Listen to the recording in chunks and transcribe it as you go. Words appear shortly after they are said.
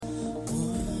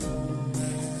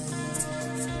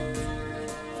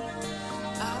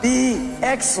Be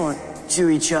excellent to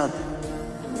each other.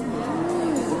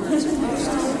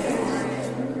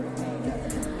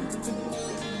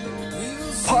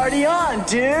 Party on,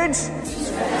 dudes!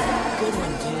 Good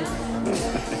one, dude.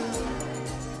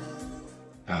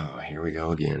 Oh, here we go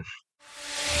again.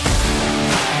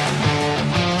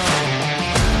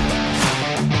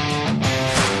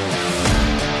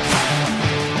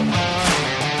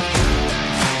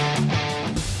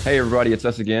 Hey, everybody, it's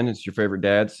us again. It's your favorite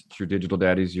dads. It's your digital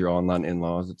daddies, your online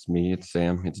in-laws. It's me, it's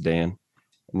Sam, it's Dan.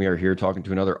 And we are here talking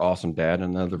to another awesome dad,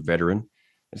 another veteran.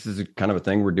 This is kind of a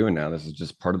thing we're doing now. This is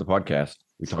just part of the podcast.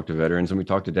 We talk to veterans and we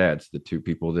talk to dads, the two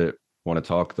people that want to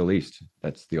talk the least.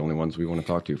 That's the only ones we want to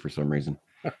talk to for some reason.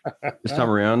 This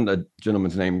time around, a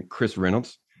gentleman's named Chris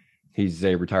Reynolds. He's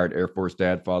a retired Air Force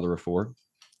dad, father of four,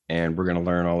 and we're going to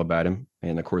learn all about him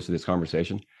in the course of this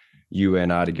conversation, you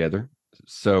and I together.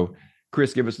 So,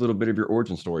 Chris, give us a little bit of your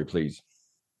origin story, please.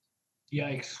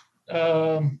 Yikes.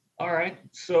 All right.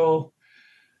 So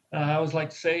I always like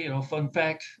to say, fun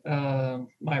fact,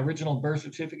 my original birth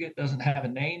certificate doesn't have a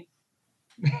name.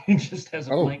 It just has a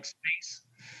blank space.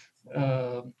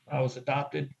 I was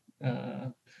adopted.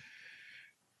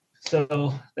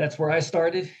 So that's where I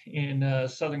started in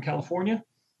Southern California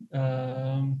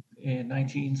in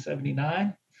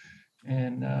 1979.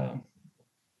 And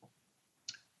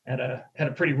had a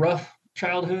pretty rough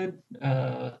childhood.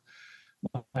 My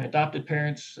adopted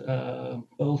parents,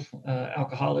 both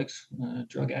alcoholics,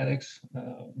 drug addicts.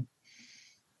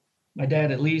 My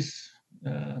dad, at least,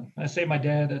 I say my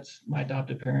dad, that's my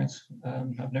adopted parents.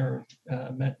 I've never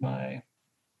met my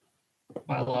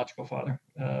biological father.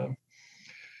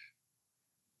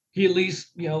 He at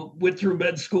least, went through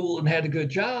med school and had a good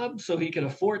job, so he could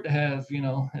afford to have,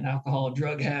 an alcohol and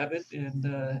drug habit and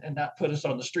not put us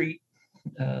on the street.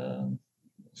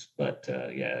 But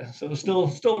yeah, so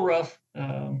still rough.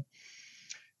 And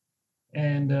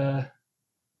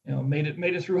made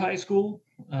it through high school.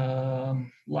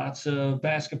 Lots of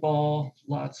basketball,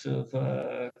 lots of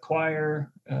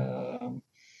choir, some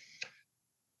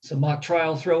mock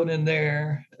trial thrown in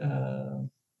there,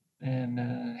 and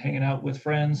hanging out with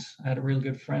friends. I had a really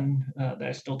good friend that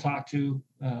I still talk to,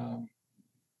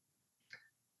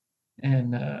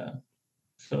 and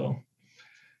so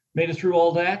made it through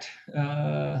all that,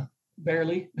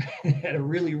 barely. Had a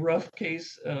really rough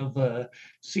case of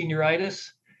senioritis,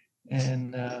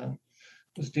 and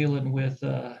was dealing with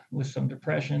some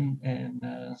depression, and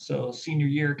so senior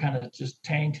year kind of just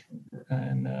tanked,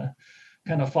 and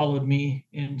kind of followed me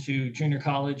into junior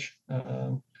college,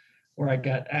 where I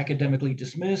got academically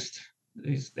dismissed.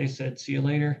 They said, "See you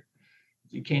later.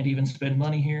 You can't even spend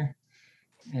money here,"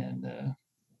 and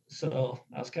so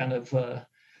I was kind of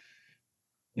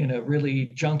in a really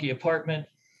junky apartment,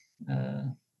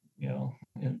 in a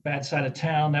bad side of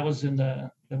town. That was in the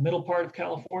middle part of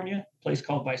California, a place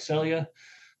called Visalia,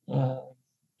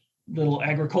 little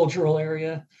agricultural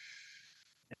area.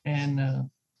 And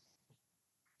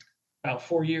about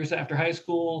 4 years after high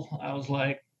school, I was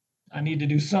like, I need to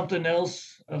do something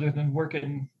else other than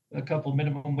working a couple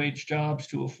minimum wage jobs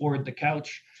to afford the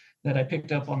couch that I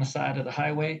picked up on the side of the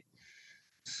highway.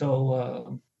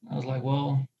 So I was like,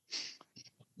 well,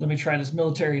 let me try this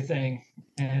military thing.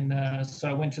 And so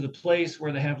I went to the place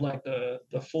where they have like the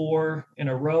 4 in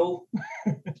a row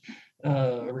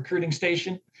recruiting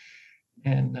station,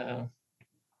 and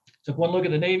took one look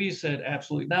at the Navy, said,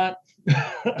 absolutely not.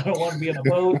 I don't want to be in a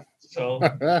boat. So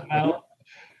I'm out.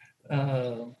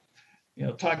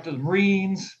 Talked to the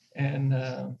Marines, and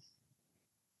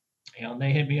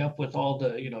they hit me up with all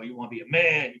the, you want to be a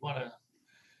man, you want to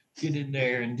get in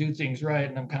there and do things right.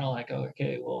 And I'm kind of like, oh,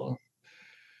 okay, well,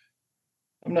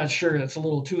 I'm not sure. That's a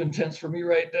little too intense for me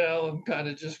right now. I'm kind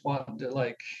of just wanting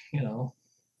to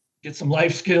get some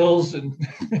life skills and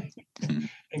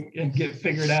and get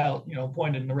figured out,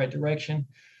 pointed in the right direction.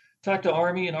 Talked to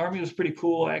Army, and Army was pretty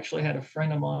cool. I actually had a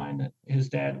friend of mine, his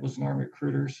dad was an Army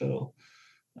recruiter. So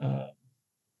I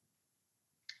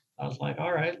was like,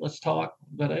 all right, let's talk.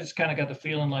 But I just kind of got the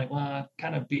feeling like, well,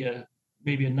 kind of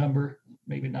maybe a number,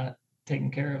 maybe not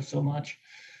taken care of so much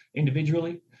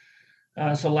individually.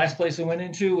 So last place I went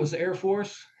into was the Air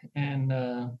Force, and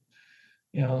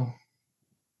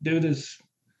dude is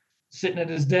sitting at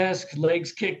his desk,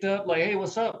 legs kicked up, like, hey,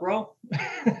 what's up, bro?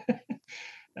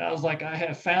 I was like, I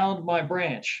have found my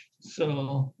branch.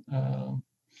 So I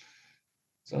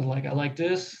was like, I like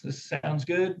this. This sounds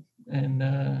good, and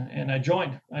I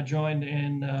joined.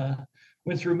 And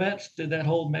went through MEPS, did that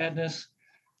whole madness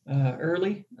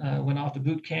early. Went off to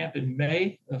boot camp in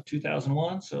May of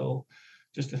 2001. So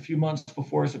just a few months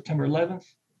before September 11th.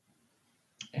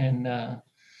 And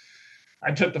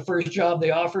I took the first job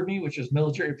they offered me, which was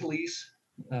military police.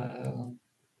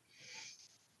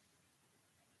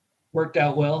 Worked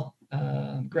out well.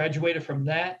 Graduated from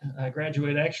that. I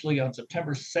graduated actually on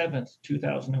September 7th,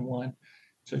 2001.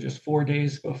 So just 4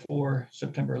 days before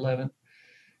September 11th.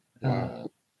 Wow.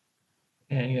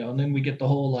 And then we get the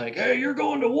whole like, hey, you're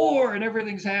going to war and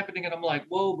everything's happening. And I'm like,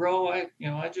 whoa, bro, I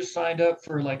just signed up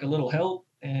for like a little help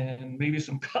and maybe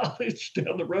some college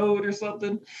down the road or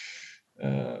something.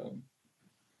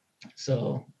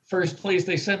 So first place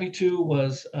they sent me to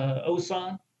was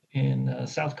Osan in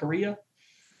South Korea.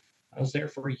 I was there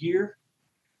for a year.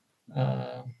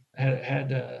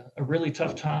 Had a really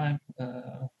tough time.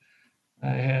 I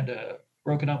had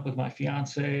broken up with my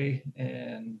fiance,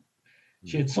 and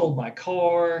she had sold my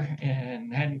car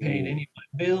and hadn't paid any of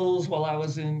my bills while I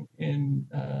was in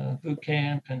boot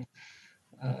camp, and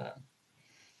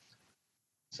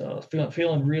so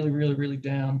feeling really, really, really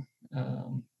down,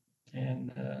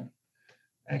 and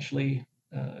actually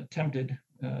attempted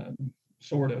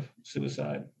sort of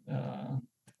suicide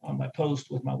on my post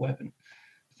with my weapon.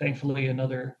 Thankfully,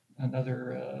 another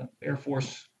Air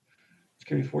Force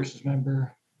Security Forces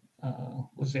member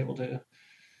was able to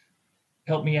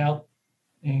help me out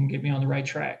and get me on the right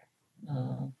track.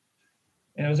 And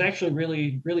it was actually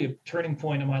really, really a turning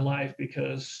point in my life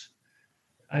because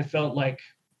I felt like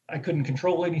I couldn't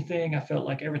control anything. I felt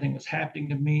like everything was happening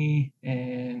to me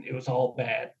and it was all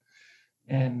bad.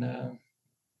 And, I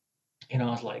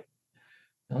was like,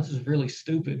 this is really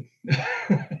stupid.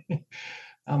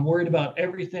 I'm worried about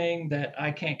everything that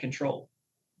I can't control.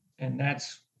 And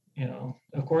that's,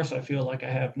 of course, I feel like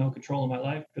I have no control in my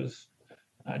life because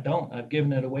I don't. I've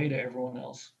given it away to everyone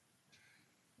else.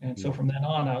 And so from then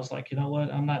on, I was like, you know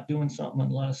what? I'm not doing something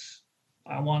unless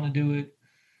I want to do it.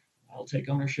 I'll take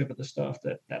ownership of the stuff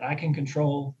that I can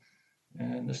control,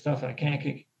 and the stuff I can't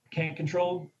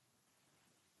control,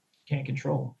 can't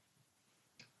control.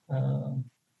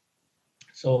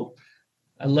 So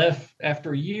I left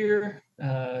after a year,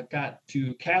 got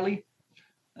to Cali,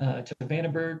 to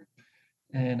Vandenberg,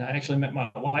 and I actually met my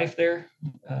wife there.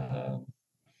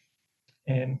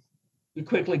 And we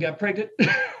quickly got pregnant.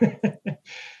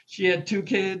 She had 2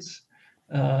 kids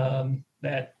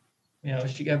that,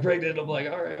 she got pregnant. I'm like,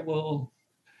 all right, well,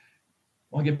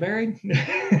 want to get married?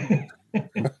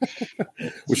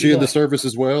 Was she in the service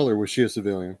as well, or was she a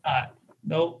civilian?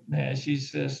 Nope. Yeah,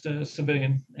 she's just a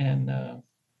civilian. And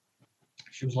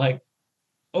she was like,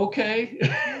 okay.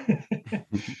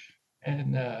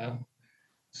 And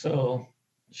so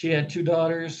she had 2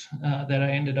 daughters that I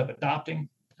ended up adopting.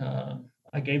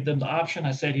 I gave them the option.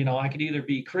 I said, I could either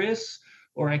be Chris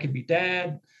or I could be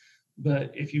Dad.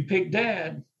 But if you pick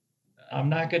Dad, I'm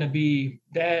not going to be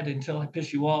Dad until I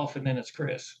piss you off, and then it's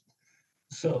Chris.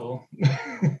 So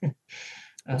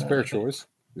that's a fair choice.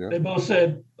 Yeah. They both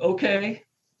said, okay.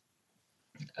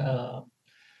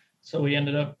 So we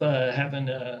ended up having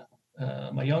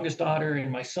my youngest daughter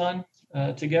and my son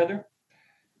together.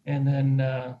 And then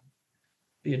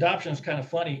the adoption is kind of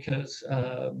funny because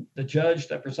the judge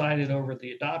that presided over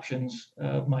the adoptions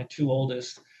of my 2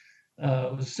 oldest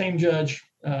was the same judge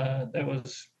that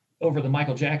was over the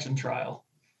Michael Jackson trial.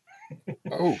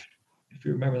 Oh, if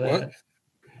you remember that. What?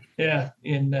 Yeah,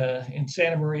 in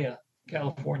Santa Maria,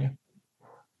 California.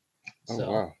 Oh,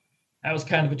 So wow. that was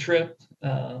kind of a trip.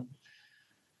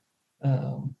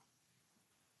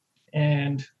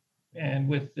 And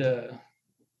with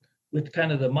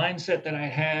kind of the mindset that I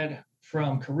had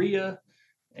from Korea,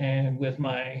 and with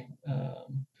my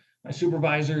my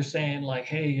supervisor saying like,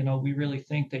 hey, we really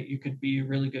think that you could be a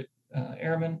really good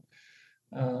airman.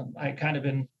 I kind of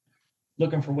been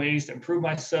looking for ways to improve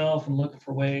myself and looking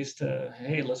for ways to,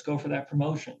 hey, let's go for that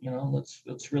promotion.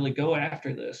 Let's really go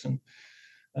after this. And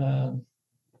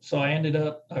so I ended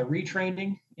up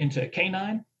retraining into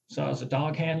K9. So I was a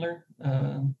dog handler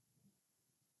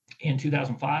in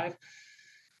 2005,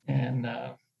 and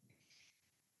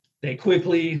they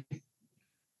quickly,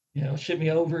 shipped me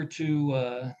over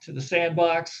to the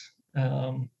sandbox.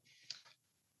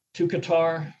 To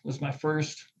Qatar was my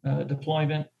first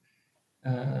deployment.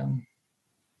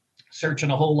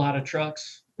 Searching a whole lot of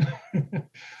trucks,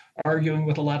 arguing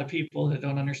with a lot of people that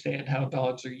don't understand how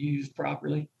dogs are used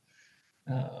properly.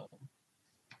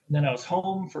 Then I was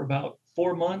home for about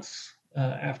 4 months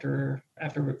after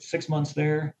 6 months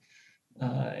there,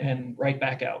 and right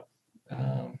back out.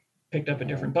 Picked up a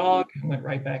different dog and went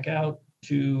right back out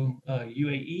to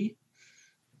UAE,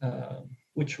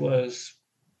 which was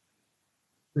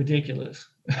ridiculous.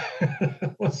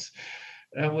 That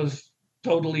was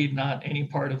totally not any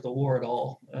part of the war at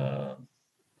all.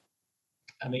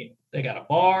 I mean, they got a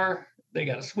bar, they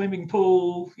got a swimming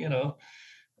pool,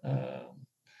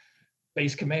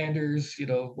 base commanders,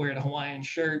 wearing a Hawaiian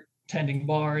shirt, tending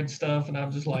bar and stuff. And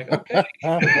I'm just like, okay.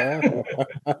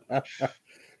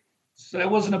 So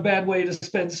that wasn't a bad way to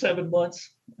spend 7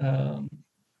 months.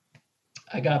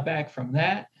 I got back from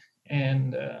that,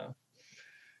 and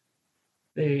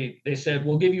they said,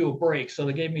 we'll give you a break. So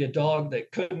they gave me a dog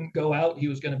that couldn't go out. He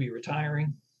was going to be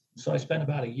retiring. So I spent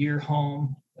about a year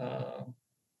home,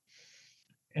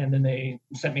 and then they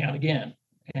sent me out again.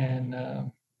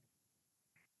 And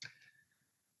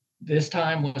this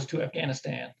time was to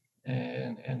Afghanistan.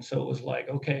 And so it was like,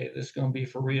 okay, this is going to be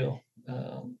for real.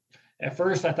 At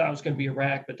first I thought it was going to be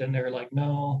Iraq, but then they were like,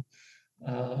 no,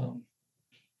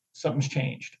 something's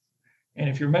changed. And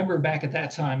if you remember back at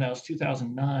that time, that was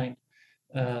 2009,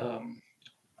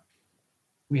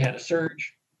 we had a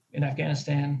surge in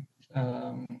Afghanistan,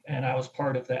 and I was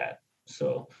part of that.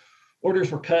 So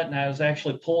orders were cut, and I was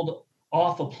actually pulled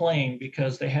off a plane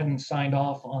because they hadn't signed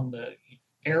off on the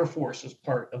Air Force's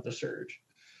part of the surge.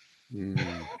 So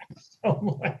I'm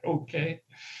like, okay.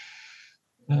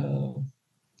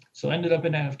 So I ended up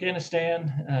in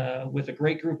Afghanistan with a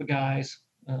great group of guys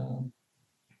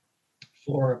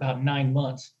for about 9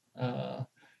 months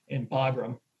in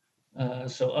Bagram.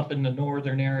 So up in the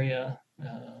northern area,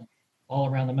 all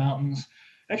around the mountains.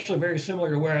 Actually, very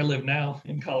similar to where I live now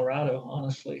in Colorado,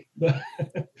 honestly. But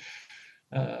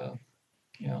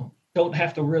don't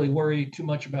have to really worry too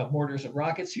much about mortars and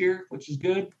rockets here, which is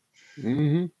good.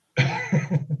 Mm-hmm.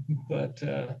 But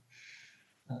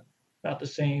about the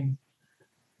same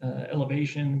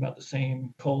elevation, about the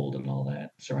same cold and all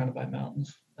that, surrounded by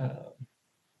mountains.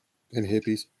 And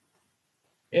hippies.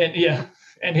 And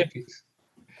hippies.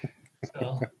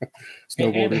 So,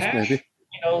 Snowboarders, and hash, maybe.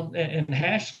 And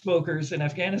hash smokers in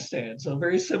Afghanistan. So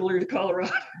very similar to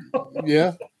Colorado.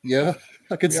 Yeah,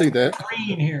 I could see that.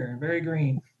 Green here, very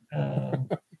green.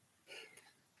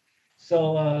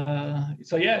 So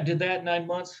yeah, I did that 9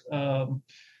 months. That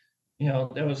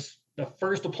was the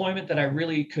first deployment that I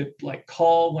really could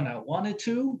call when I wanted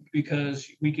to, because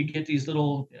we could get these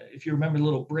little, if you remember,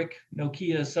 little brick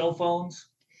Nokia cell phones.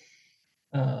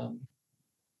 So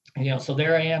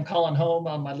there I am calling home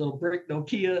on my little brick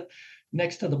Nokia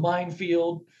next to the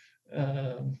minefield.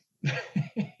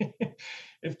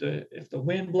 If the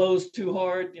wind blows too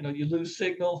hard, you lose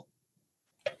signal.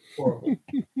 Horrible.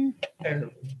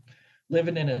 Terrible.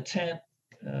 Living in a tent.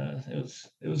 It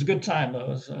was a good time though. It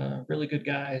was really good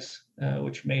guys,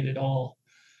 which made it all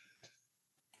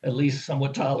at least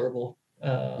somewhat tolerable.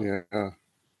 After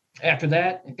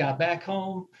that, I got back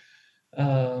home.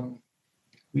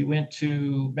 We went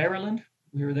to Maryland.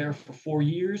 We were there for 4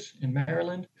 years in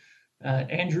Maryland,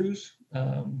 Andrews.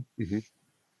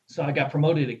 So I got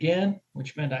promoted again,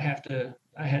 which meant I had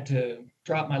to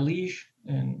drop my leash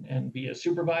and be a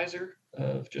supervisor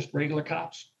of just regular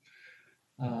cops,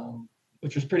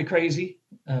 which was pretty crazy.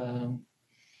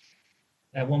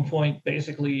 At one point,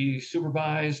 basically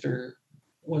supervised or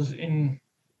was in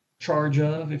charge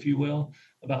of, if you will,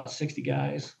 about 60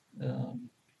 guys.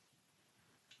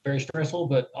 Very stressful,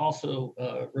 but also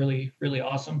really, really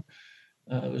awesome.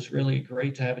 It was really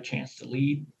great to have a chance to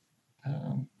lead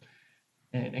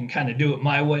and kind of do it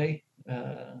my way,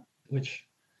 which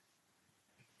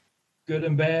good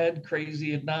and bad,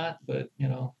 crazy and not, but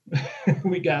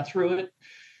we got through it.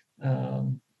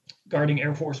 Guarding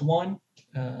Air Force One,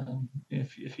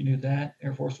 if you knew that,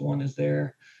 Air Force One is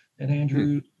there at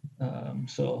Andrews.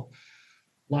 So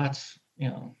lots,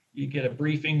 you get a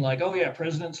briefing like, oh yeah,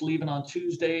 president's leaving on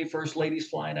Tuesday, first lady's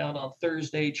flying out on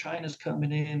Thursday, China's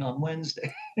coming in on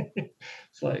Wednesday.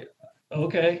 It's like,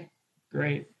 okay,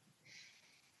 great.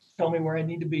 Tell me where I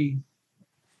need to be.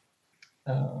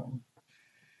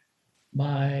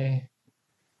 My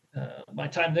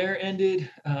time there ended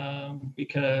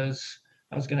because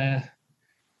I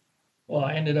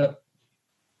ended up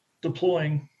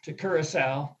deploying to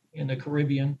Curacao in the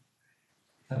Caribbean,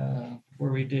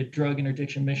 where we did drug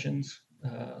interdiction missions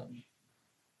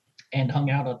and hung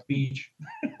out at the beach.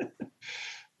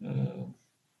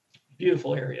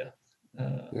 Beautiful area.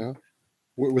 Yeah.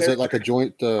 Was it like a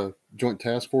joint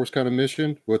task force kind of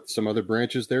mission with some other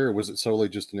branches there, or was it solely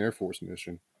just an Air Force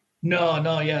mission?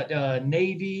 No, yeah.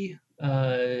 Navy,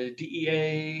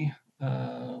 DEA,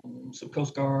 some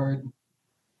Coast Guard.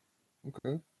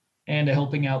 Okay. And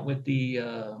helping out with the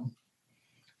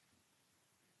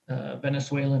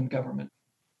Venezuelan government.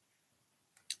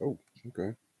 Oh,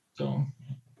 okay. So,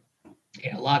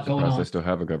 yeah, a lot going on. They still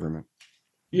have a government.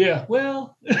 Yeah,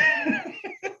 well.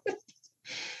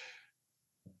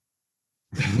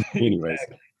 Anyways,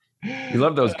 you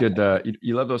love those good.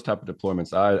 You love those type of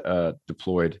deployments. I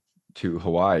deployed to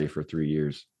Hawaii for 3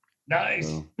 years. Nice.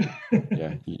 So,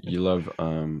 yeah, you love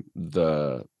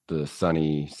the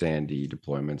sunny, sandy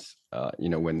deployments.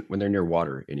 When they're near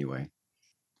water anyway.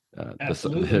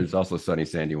 Absolutely. There's also sunny,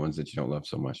 sandy ones that you don't love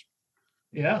so much.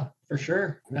 Yeah, for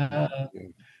sure. Yeah.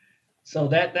 So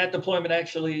that deployment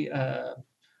actually, I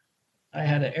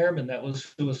had an airman that was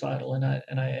suicidal, and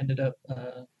I ended up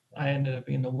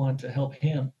being the one to help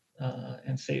him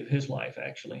and save his life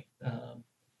actually. And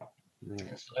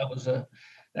so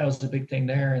that was the big thing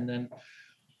there. And then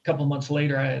a couple months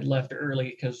later, I had left early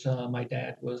because my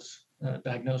dad was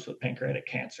diagnosed with pancreatic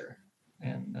cancer,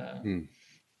 and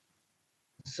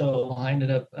so I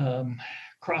ended up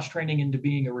cross training into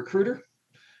being a recruiter.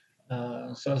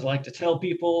 So as I like to tell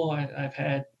people, I've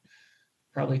had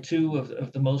probably two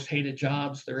of the most hated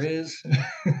jobs there is,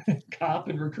 cop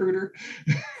and recruiter.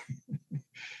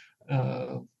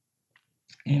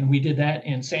 And we did that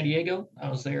in San Diego. I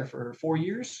was there for 4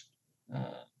 years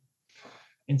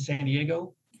in San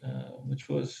Diego, which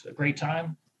was a great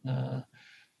time. 4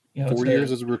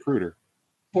 years as a recruiter.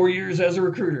 4 years as a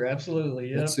recruiter, absolutely.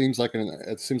 Yeah. It seems like an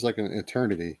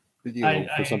eternity,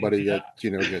 for somebody that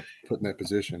get put in that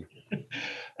position.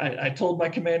 I told my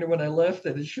commander when I left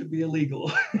that it should be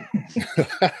illegal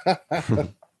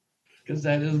because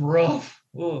that is rough.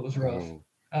 Oh, it was rough.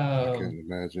 I can't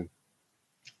imagine.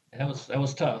 That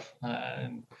was tough.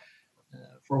 And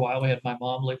for a while, we had my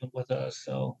mom living with us,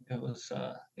 so it was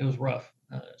rough,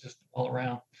 just all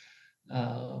around.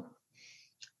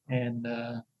 And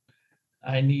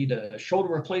I need a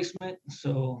shoulder replacement,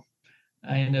 so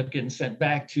I ended up getting sent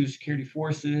back to security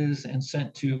forces and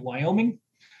sent to Wyoming,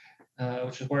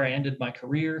 which is where I ended my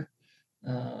career.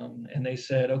 And they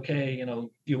said, okay,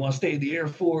 do you want to stay in the Air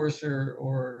Force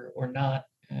or not?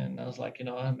 And I was like,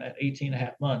 I'm at 18 and a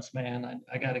half months, man.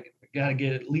 I gotta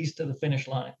get at least to the finish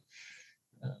line.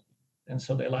 And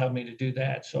so they allowed me to do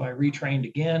that. So I retrained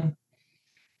again,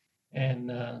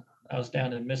 and I was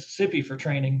down in Mississippi for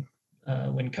training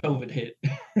when COVID hit.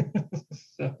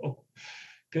 So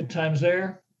good times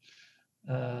there.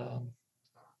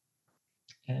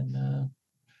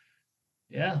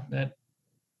 That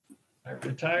I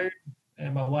retired,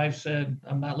 and my wife said,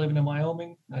 I'm not living in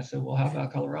Wyoming. I said, well, how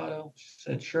about Colorado? She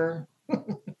said, sure.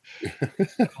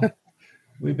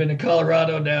 We've been in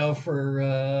Colorado now for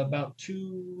about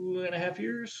 2.5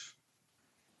 years,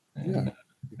 and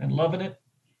loving it.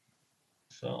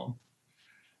 So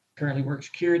currently work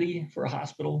security for a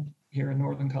hospital here in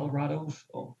northern Colorado.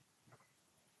 So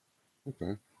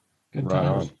okay, good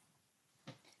times.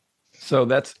 On. So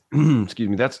that's excuse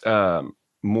me, that's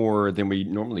more than we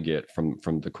normally get from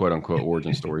the quote unquote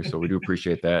origin story. So we do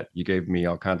appreciate that. You gave me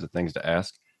all kinds of things to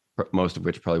ask, most of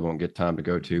which probably won't get time to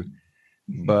go to.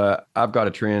 But I've got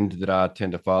a trend that I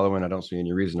tend to follow, and I don't see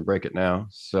any reason to break it now.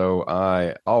 So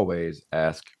I always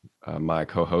ask my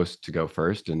co-host to go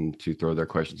first and to throw their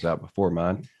questions out before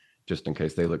mine, just in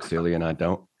case they look silly and I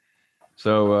don't.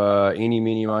 So eeny,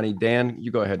 meeny, miny, Dan,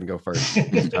 you go ahead and go first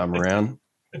this time around.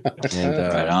 And,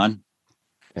 right on.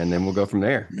 And then we'll go from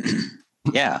there.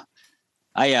 Yeah.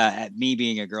 Me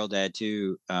being a girl dad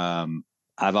too,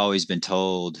 I've always been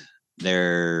told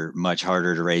they're much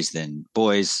harder to raise than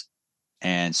boys.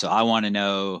 And so I want to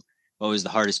know, what was the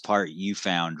hardest part you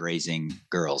found raising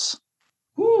girls?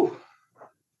 Whew.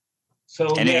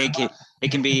 So, and it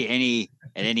can be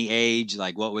at any age.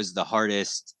 Like, what was the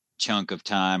hardest chunk of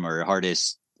time or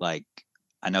hardest, like,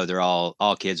 I know they're all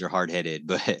kids are hard-headed,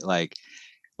 but like,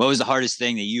 what was the hardest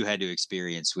thing that you had to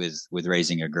experience with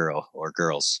raising a girl or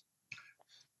girls?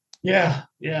 Yeah.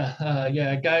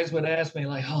 Guys would ask me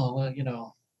like, oh,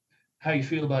 well, how you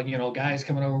feel about, guys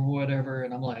coming over, whatever.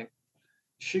 And I'm like,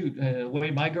 shoot, the way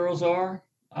my girls are,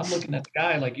 I'm looking at the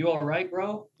guy like, you all right,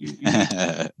 bro?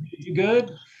 You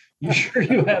good? You sure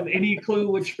you have any clue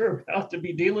what you're about to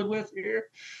be dealing with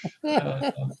here?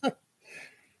 My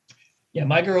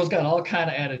girls got all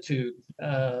kind of attitude.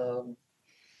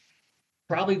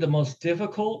 Probably the most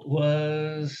difficult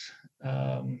was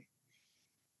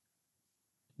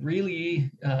really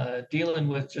dealing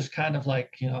with just kind of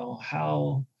like,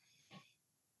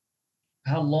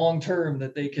 how long term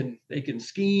that they can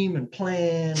scheme and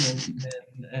plan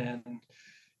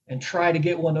and try to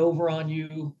get one over on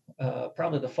you.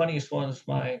 Probably the funniest one is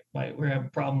we're having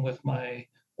a problem with my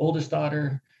oldest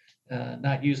daughter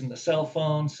not using the cell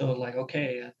phone. So like,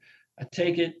 okay, I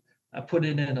take it, I put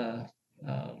it in a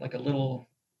like a little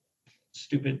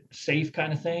stupid safe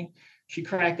kind of thing. She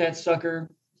cracked that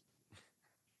sucker.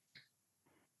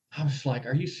 I was like,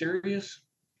 are you serious?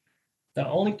 The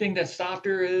only thing that stopped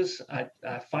her is I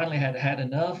finally had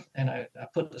enough, and I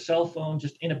put the cell phone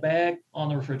just in a bag on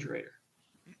the refrigerator.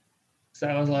 So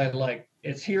I was like,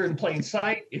 it's here in plain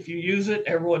sight. If you use it,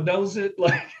 everyone knows it.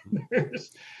 Like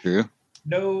there's True.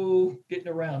 no getting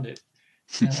around it.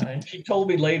 And she told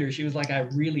me later, she was like, I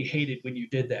really hated when you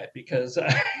did that because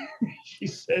she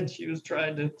said she was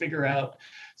trying to figure out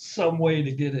some way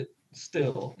to get it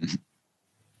still.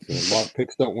 So lock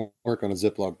picks don't work on a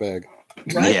Ziploc bag.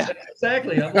 Right? Yeah.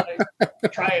 Exactly. I'm like,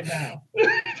 try it now.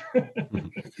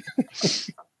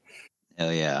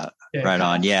 Hell yeah. Right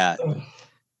on. Yeah.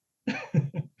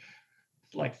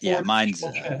 Like Yeah, mine's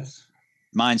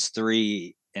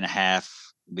 3.5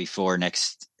 before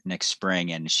next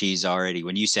spring, and she's already,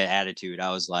 when you said attitude,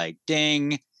 I was like,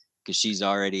 ding, because she's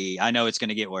already, I know it's going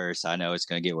to get worse.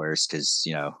 Because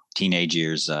teenage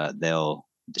years,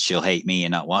 she'll hate me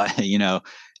and not want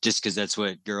just because that's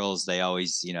what girls, they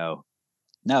always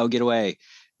no, get away.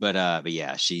 But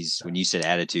yeah, she's, when you said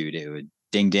attitude, it would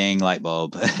ding ding light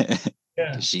bulb.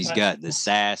 Yeah, she's got the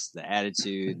sass, the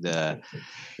attitude,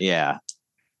 yeah,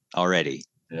 already.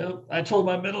 Yep. I told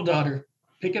my middle daughter,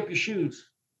 pick up your shoes.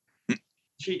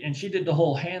 She did the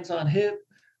whole hands on hip,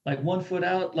 like 1 foot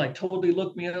out, like totally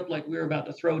looked me up like we were about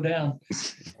to throw down.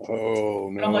 Oh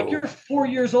no! I'm like, you're 4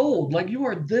 years old, like you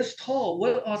are this tall.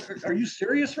 What are you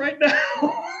serious right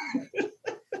now?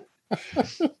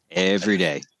 Every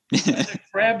day. I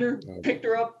grabbed her, picked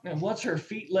her up, and once her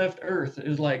feet left earth, it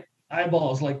was like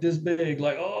eyeballs like this big,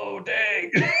 like, oh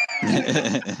dang.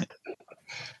 I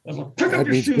was like, pick up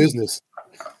your shoes. Business.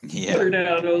 Yeah. Put her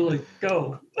down. I was like,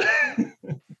 go.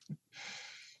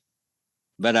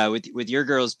 But with your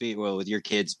girls with your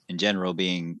kids in general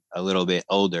being a little bit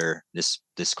older, this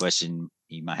question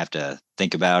you might have to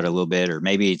think about a little bit, or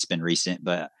maybe it's been recent.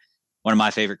 But one of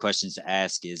my favorite questions to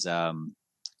ask is,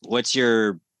 what's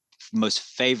your most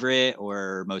favorite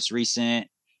or most recent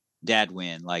dad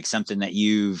win? Like something that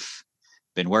you've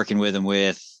been working with them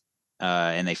with,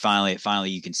 and they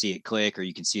finally you can see it click, or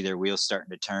you can see their wheels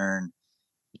starting to turn,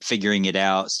 figuring it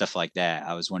out, stuff like that.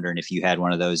 I was wondering if you had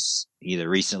one of those either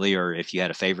recently, or if you had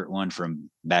a favorite one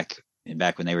from back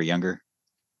when they were younger.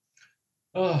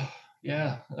 Oh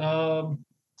yeah.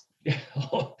 Yeah,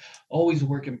 always a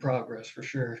work in progress for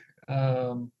sure.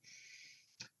 I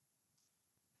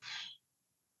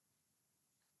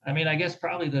mean, I guess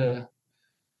probably it's a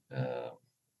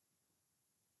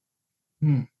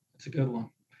good one.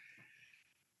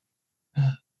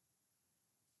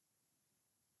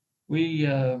 We've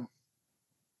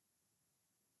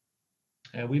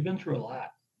been through a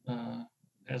lot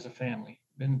as a family.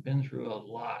 Been through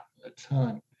a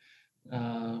ton,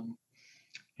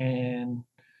 and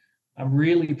I'm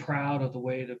really proud of the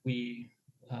way that we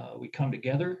come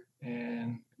together,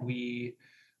 and we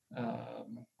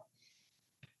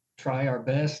try our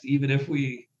best, even if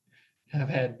we have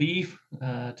had beef,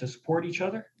 to support each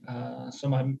other. So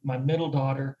my middle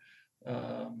daughter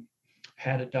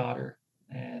had a daughter,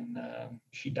 and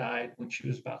she died when she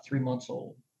was about 3 months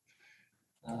old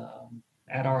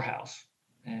at our house.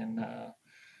 And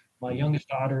my youngest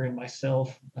daughter and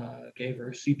myself gave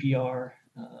her CPR,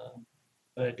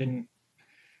 but it didn't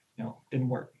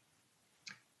work.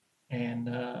 And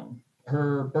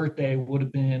her birthday would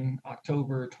have been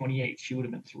October 28th. She would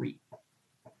have been 3.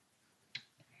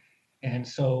 And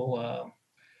so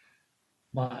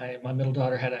my middle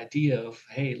daughter had an idea of,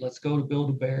 hey, let's go to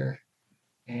Build-A-Bear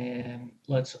and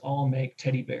let's all make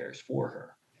teddy bears for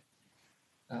her.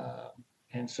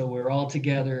 And so we're all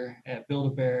together at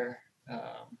Build-A-Bear.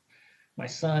 My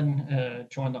son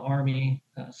joined the Army,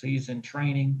 so he's in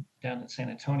training down in San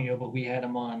Antonio, but we had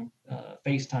him on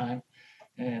FaceTime.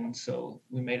 And so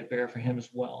we made a bear for him as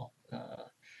well.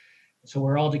 So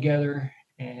we're all together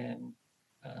and,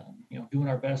 doing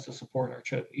our best to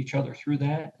support each other through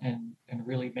that and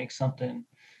really make something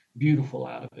beautiful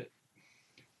out of it.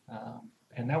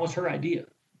 And that was her idea.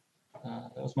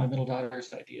 That was my middle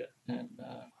daughter's idea. And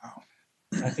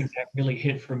I think that really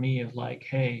hit for me of like,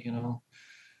 hey,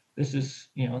 this is,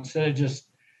 instead of just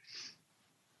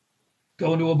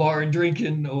going to a bar and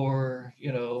drinking or,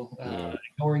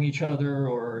 ignoring each other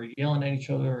or yelling at each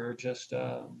other or just,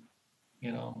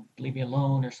 leave me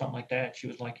alone or something like that. She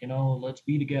was like, let's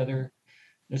be together.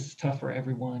 This is tough for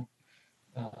everyone.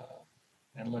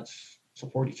 And let's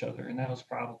support each other. And that was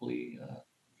probably,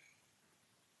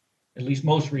 at least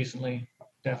most recently,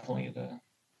 definitely the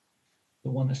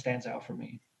one that stands out for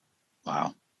me.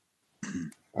 Wow.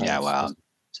 Yeah. Wow.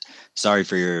 Sorry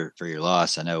for your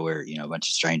loss. I know we're, a bunch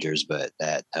of strangers, but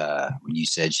that, when you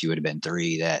said she would have been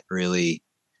 3, that really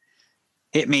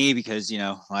hit me because,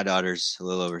 my daughter's a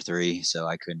little over 3. So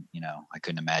I couldn't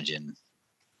imagine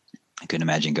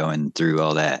going through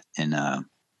all that. And,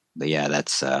 but yeah,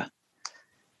 that's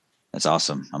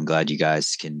awesome. I'm glad you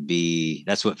guys can be,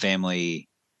 that's what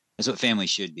that's what family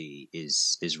should be,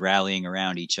 is rallying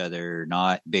around each other,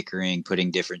 not bickering, putting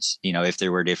difference, if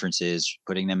there were differences,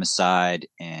 putting them aside,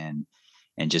 and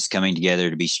just coming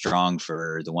together to be strong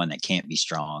for the one that can't be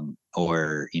strong,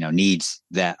 or needs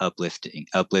that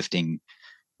uplifting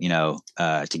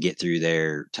to get through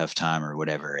their tough time or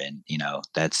whatever. And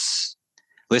that's,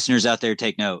 listeners out there,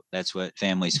 take note. That's what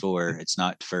family's for. It's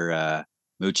not for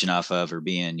mooching off of or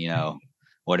being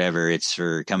whatever. It's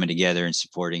for coming together and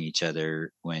supporting each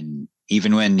other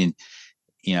even when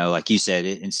like you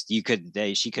said, she could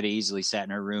have easily sat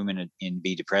in her room and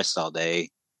be depressed all day.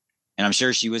 And I'm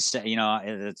sure she was,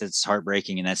 it's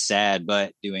heartbreaking and that's sad,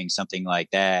 but doing something like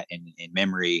that in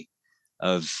memory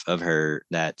of her,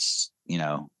 that's,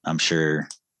 I'm sure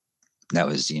that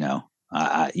was,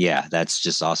 yeah, that's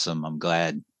just awesome. I'm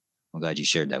glad you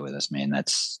shared that with us, man.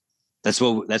 That's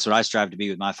what I strive to be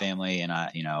with my family. And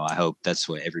I hope that's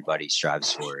what everybody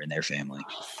strives for in their family.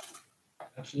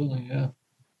 Absolutely. Yeah.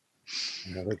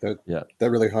 Yeah, that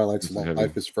really highlights that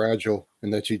life is fragile,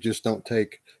 and that you just don't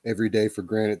take every day for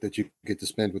granted that you get to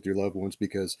spend with your loved ones,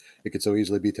 because it could so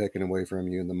easily be taken away from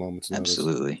you in the moment's notice.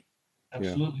 Absolutely.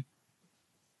 Absolutely.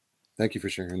 Thank you for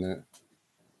sharing that.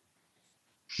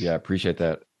 Yeah, I appreciate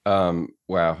that. Wow.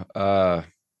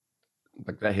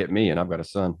 Like that hit me, and I've got a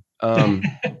son.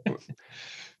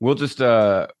 We'll just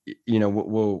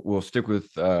we'll stick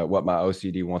with what my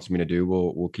OCD wants me to do.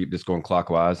 We'll keep this going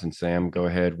clockwise, and Sam, go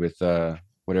ahead with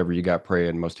whatever you got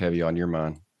praying most heavy on your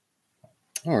mind.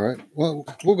 All right. Well,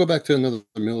 we'll go back to another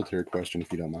military question,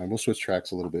 if you don't mind. We'll switch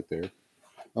tracks a little bit there.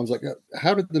 I was like,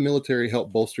 how did the military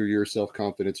help bolster your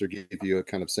self-confidence or give you a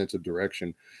kind of sense of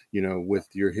direction, with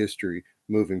your history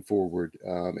moving forward?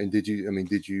 And did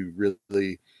you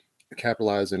really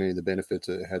capitalize on any of the benefits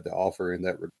it had to offer in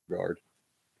that regard?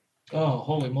 Oh,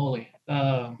 holy moly.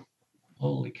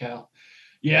 Holy cow.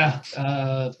 Yeah,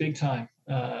 big time.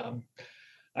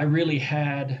 I really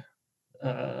had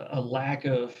a lack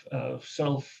of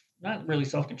not really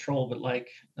self-control, but like,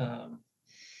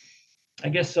 I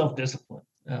guess self-discipline.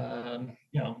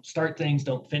 Start things,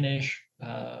 don't finish.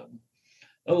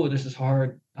 Oh, this is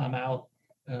hard, I'm out.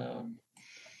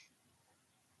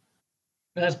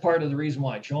 That's part of the reason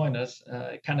why I joined us.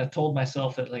 I kind of told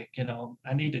myself that, I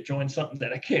need to join something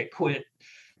that I can't quit.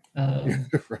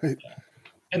 Right.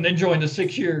 And then join the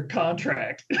 6-year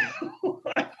contract.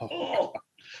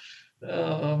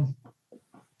 But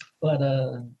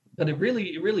it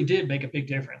really did make a big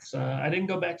difference. I didn't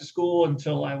go back to school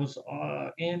until I was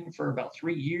in for about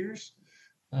 3 years.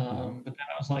 But then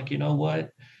I was like, you know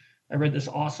what? I read this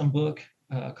awesome book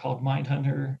called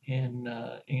Mindhunter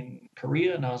in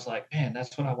Korea, and I was like, man,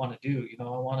 that's what I want to do. I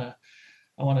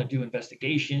want to do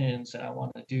investigations, and I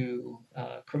want to do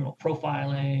criminal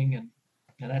profiling, and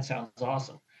that sounds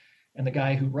awesome. And the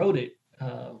guy who wrote it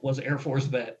was an Air Force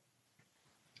vet,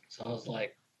 so I was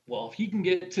like, well, if he can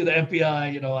get to the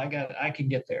FBI, I can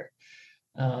get there.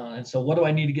 And so, what do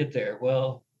I need to get there?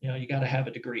 Well, you got to have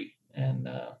a degree, and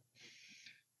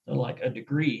like a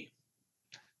degree.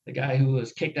 The guy who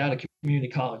was kicked out of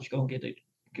community college, gonna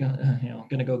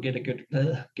go get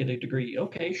a degree.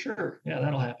 Okay, sure, yeah,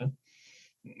 that'll happen.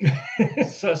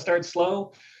 So I start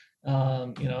slow,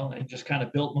 and just kind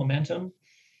of built momentum.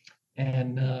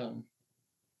 And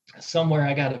somewhere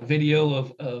I got a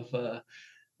video of a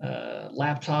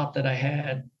laptop that I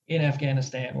had in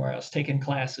Afghanistan where I was taking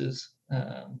classes.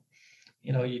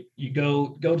 You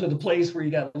go to the place where you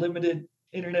got limited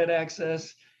internet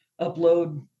access,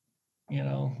 upload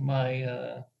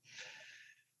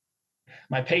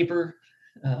my paper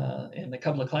and a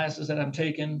couple of classes that I'm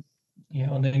taking,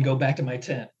 and then go back to my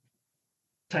tent,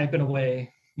 typing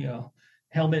away,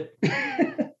 helmet.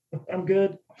 I'm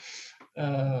good.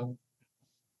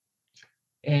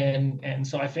 And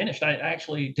so I finished. I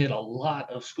actually did a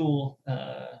lot of school.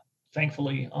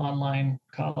 Thankfully, online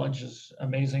college is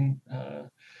amazing.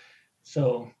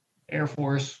 So Air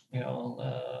Force,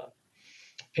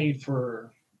 paid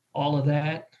for all of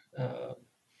that.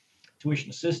 Tuition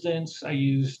assistance. I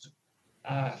used,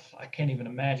 I can't even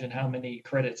imagine how many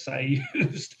credits I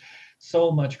used.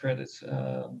 So much credits.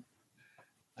 I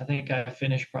think I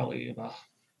finished probably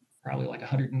like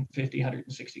 150,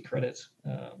 160 credits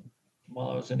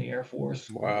while I was in the Air Force.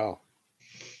 Wow.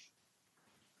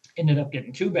 Ended up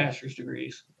getting 2 bachelor's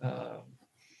degrees.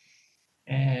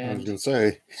 And I was going to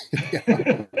say.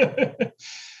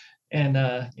 And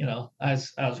I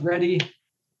was ready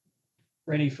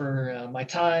for my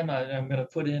time. I'm going to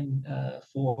put in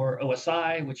for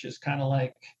OSI, which is kind of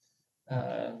like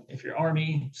if you're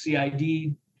Army,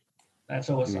 CID, that's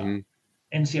OSI,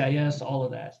 NCIS, all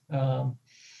of that.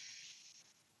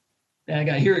 And I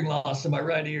got hearing loss in my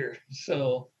right ear,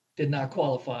 so did not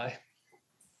qualify.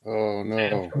 Oh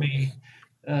no. For me.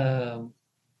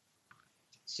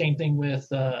 Same thing with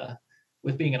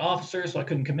being an officer, so I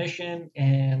couldn't commission,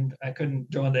 and I couldn't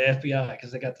join the FBI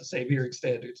because they got the same hearing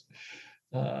standards.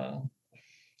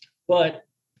 But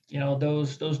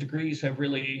those degrees have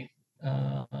really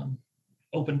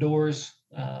opened doors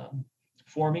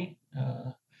for me,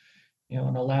 and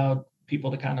allowed people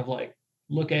to kind of like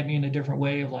look at me in a different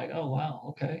way of like, oh wow,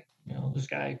 okay, this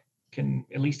guy can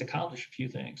at least accomplish a few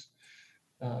things.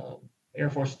 Air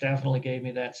Force definitely gave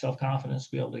me that self-confidence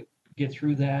to be able to get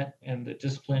through that, and the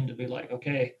discipline to be like,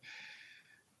 okay,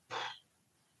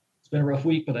 it's been a rough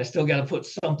week, but I still got to put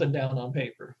something down on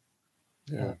paper.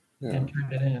 Yeah. And turn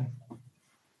it in.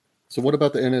 So what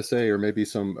about the NSA, or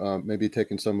maybe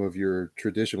taking some of your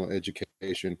traditional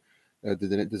education?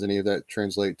 Does any of that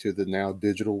translate to the now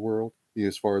digital world?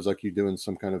 As far as like you doing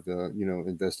some kind of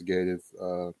investigative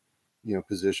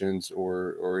positions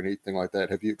or anything like that?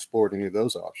 Have you explored any of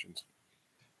those options?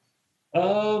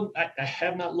 I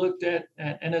have not looked at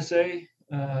NSA,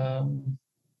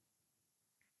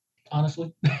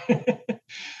 honestly.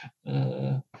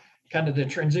 Kind of the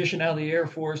transition out of the Air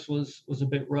Force was a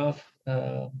bit rough,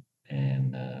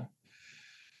 and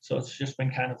so it's just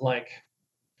been kind of like,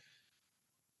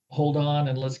 hold on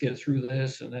and let's get through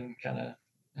this, and then kind of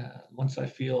once I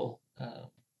feel a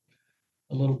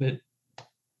little bit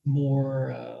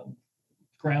more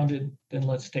grounded, then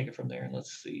let's take it from there and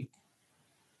let's see.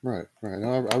 Right.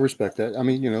 No, I respect that. I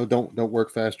mean, don't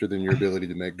work faster than your ability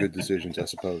to make good decisions, I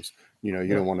suppose. You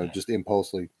don't want to just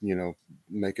impulsively,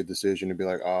 make a decision and be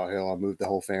like, oh, hell, I moved the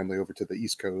whole family over to the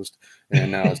East Coast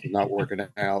and now it's not working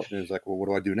out. And it's like, well, what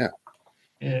do I do now?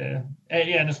 Yeah.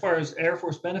 And as far as Air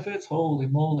Force benefits, holy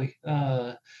moly.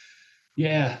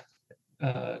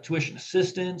 Tuition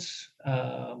assistance.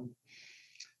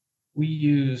 We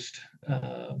used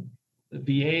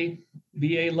the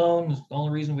VA loan is the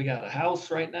only reason we got a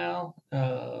house right now.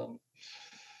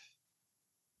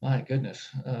 My goodness,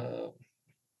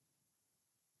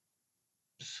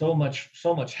 so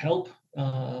much help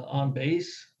on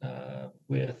base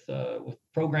with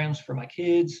programs for my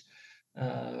kids,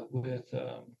 with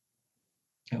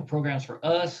programs for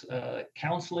us,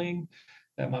 counseling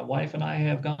that my wife and I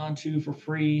have gone to for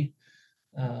free.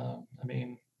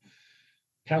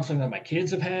 Counseling that my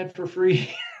kids have had for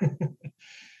free.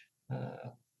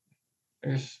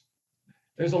 There's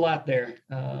a lot there.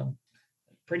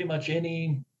 Pretty much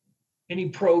any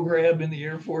program in the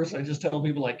Air Force, I just tell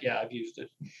people like, yeah, I've used it.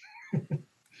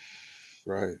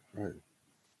 Right.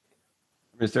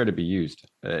 It's there to be used,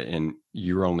 and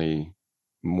you're only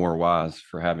more wise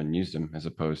for having used them as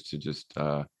opposed to just,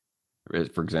 for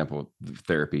example,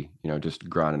 therapy. Just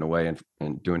grinding away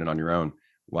and doing it on your own.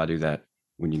 Why do that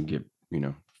when you can get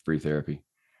free therapy?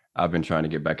 I've been trying to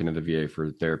get back into the VA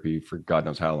for therapy for God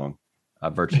knows how long.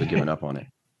 I've virtually given up on it.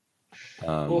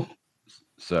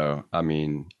 So, I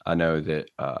mean, I know that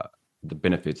the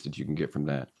benefits that you can get from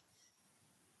that.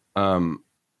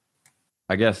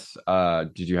 I guess,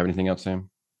 did you have anything else, Sam?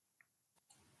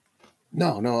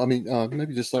 No. I mean,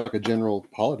 maybe just like a general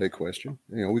holiday question.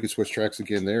 We could switch tracks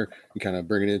again there and kind of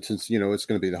bring it in since, it's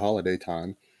going to be the holiday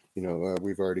time.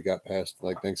 We've already got past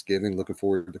like Thanksgiving, looking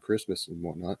forward to Christmas and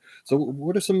whatnot. So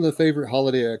what are some of the favorite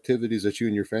holiday activities that you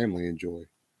and your family enjoy?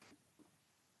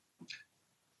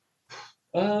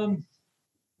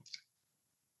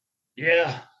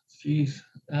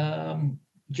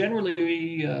 Generally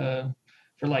we,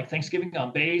 for like Thanksgiving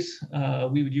on base,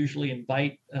 we would usually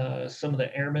invite some of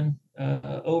the airmen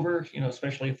over,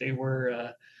 especially if they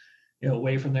were,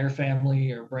 away from their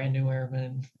family or brand new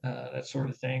airmen, that sort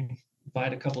of thing.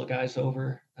 Invite a couple of guys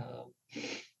over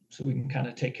so we can kind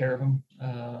of take care of them.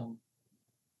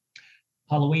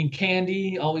 Halloween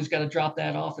candy, always got to drop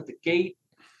that off at the gate.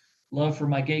 Love for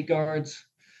my gate guards.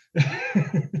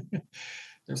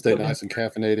 Stay nice and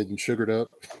caffeinated and sugared up.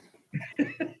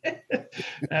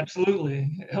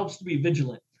 Absolutely. It helps to be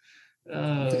vigilant.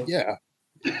 Yeah.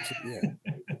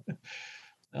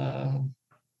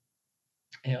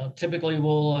 Typically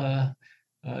we'll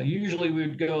usually we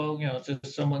would go, to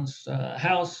someone's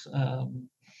house,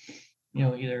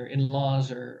 either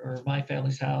in-laws or my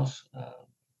family's house,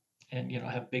 and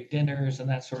have big dinners and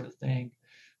that sort of thing.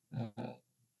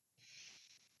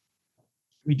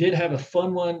 We did have a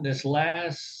fun one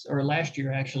last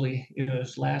year, actually. It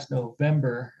was last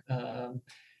November.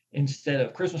 Instead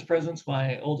of Christmas presents,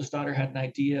 my oldest daughter had an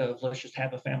idea of let's just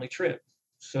have a family trip.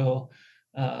 So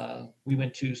we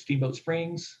went to Steamboat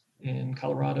Springs in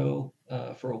Colorado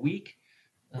for a week.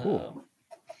 Cool.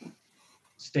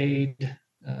 Stayed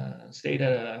at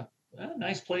a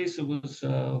nice place. It was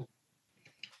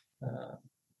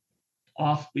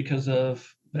off because of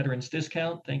veterans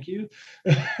discount. Thank you.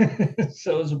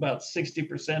 So it was about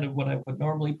 60% of what I would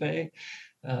normally pay.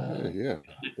 Yeah.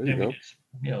 There you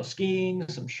go. Skiing,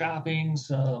 some shopping,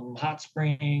 some hot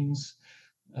springs,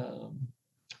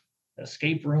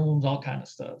 escape rooms, all kind of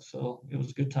stuff. So it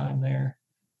was a good time there.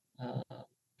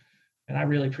 And I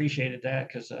really appreciated that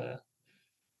because,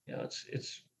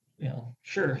 it's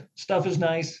sure, stuff is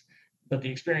nice, but the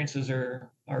experiences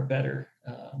are better.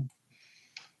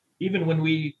 Even when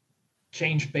we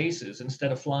changed bases,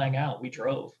 instead of flying out, we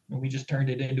drove, and we just turned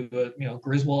it into a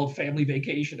Griswold family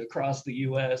vacation across the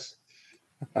U.S.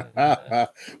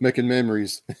 Making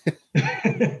memories. Have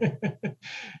a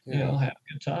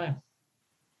good time.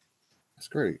 That's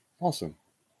great. Awesome.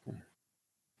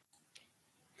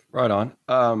 Right on.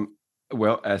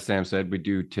 Well, as Sam said, we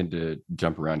do tend to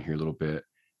jump around here a little bit.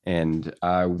 And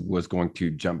I was going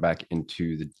to jump back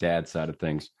into the dad side of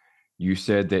things. You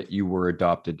said that you were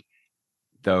adopted,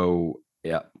 though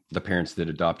the parents that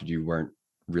adopted you weren't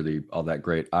really all that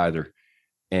great either.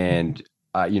 And,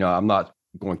 I'm not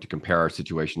going to compare our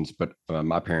situations, but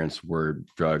my parents were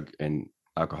drug and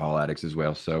alcohol addicts as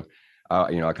well. So,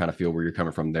 I kind of feel where you're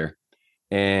coming from there.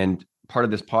 And part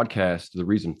of this podcast, the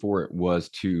reason for it was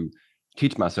to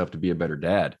teach myself to be a better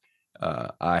dad.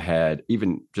 I had,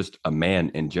 even just a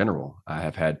man in general, I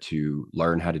have had to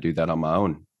learn how to do that on my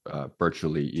own,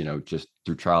 virtually, just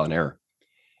through trial and error.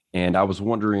 And I was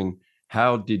wondering,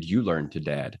 how did you learn to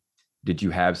dad? Did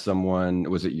you have someone,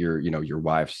 was it your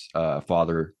wife's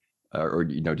father, or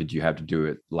did you have to do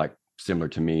it like similar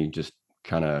to me, just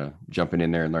kind of jumping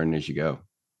in there and learning as you go?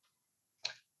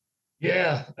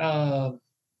 Yeah.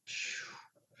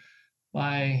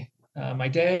 My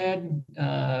dad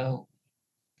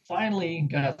finally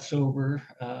got sober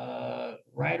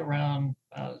right around,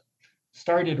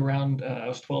 started around, I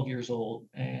was 12 years old.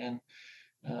 And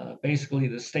basically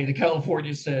the state of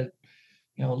California said,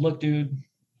 look, dude,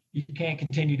 you can't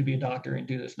continue to be a doctor and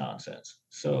do this nonsense.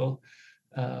 So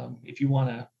if you want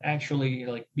to actually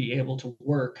be able to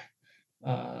work,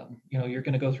 you're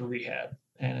going to go through rehab,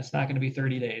 and it's not going to be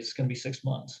 30 days. It's going to be 6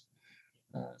 months.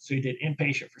 So he did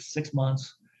inpatient for 6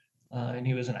 months, and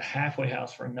he was in a halfway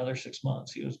house for another 6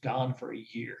 months. He was gone for a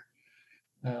year.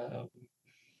 I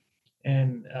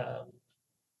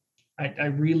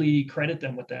really credit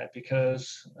them with that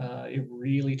because it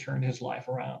really turned his life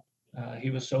around. He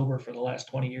was sober for the last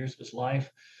 20 years of his life,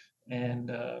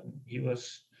 and he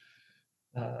was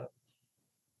a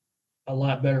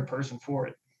lot better person for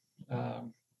it.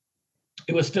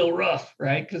 It was still rough,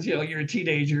 right? Because you're a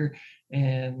teenager,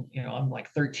 and I'm like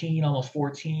 13, almost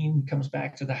 14, comes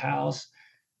back to the house,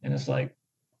 and it's like,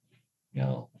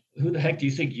 who the heck do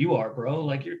you think you are, bro?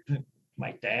 Like, you're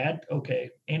my dad? Okay,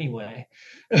 anyway.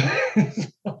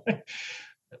 I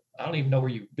don't even know where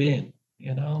you've been,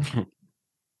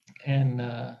 and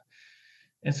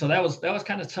so that was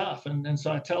kind of tough. And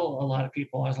so I tell a lot of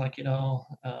people, I was like,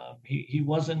 he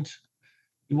wasn't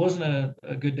a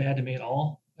good dad to me at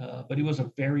all. But he was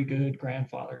a very good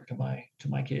grandfather to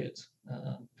my kids,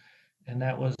 and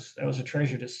that was a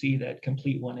treasure to see that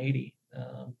complete 180.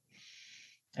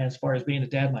 And as far as being a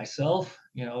dad myself,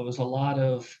 it was a lot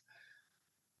of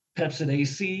Pepsid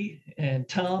AC and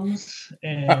Tums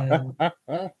and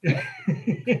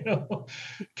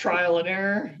trial and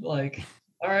error. Like,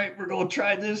 all right, we're going to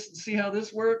try this and see how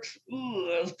this works. Ooh,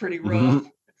 that was pretty rough.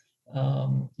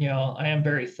 I am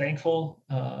very thankful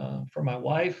for my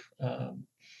wife.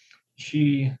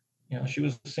 She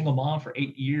was a single mom for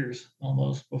 8 years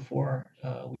almost before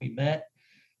we met.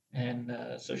 And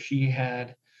so she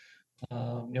had, a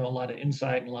lot of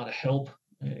insight and a lot of help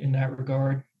in that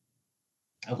regard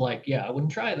of like, yeah, I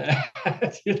wouldn't try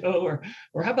that, or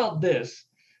how about this?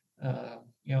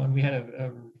 And we had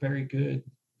a very good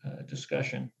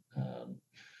discussion,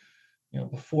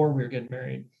 before we were getting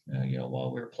married,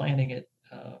 while we were planning it,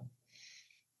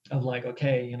 of like,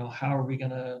 okay, how are we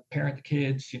going to parent the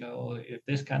kids? If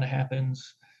this kind of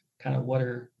happens, kind of what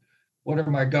are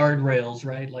my guardrails,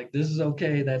 right? Like, this is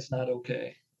okay, that's not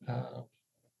okay.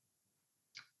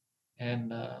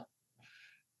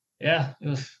 Yeah, it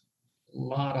was a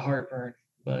lot of heartburn,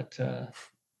 but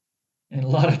and a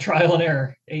lot of trial and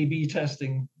error, A/B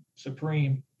testing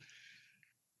supreme.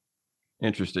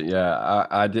 Interesting. Yeah,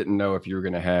 I didn't know if you were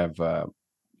going to have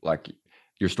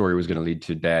your story was going to lead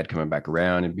to dad coming back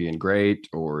around and being great,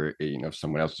 or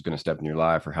someone else was going to step in your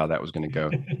life, or how that was going to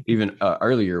go. Even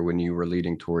earlier when you were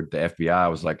leading toward the FBI, I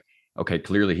was like, okay,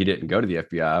 clearly he didn't go to the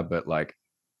FBI, but like,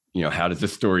 how does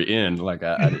this story end? Like,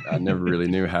 I never really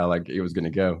knew how it was going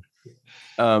to go.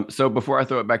 So before I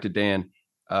throw it back to Dan,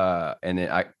 and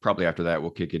then I probably after that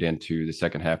we'll kick it into the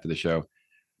second half of the show.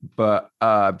 But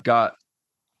I've got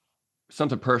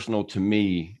something personal to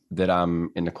me that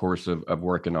I'm in the course of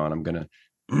working on. I'm going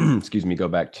to, excuse me, go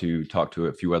back to talk to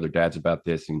a few other dads about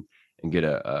this and get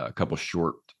a couple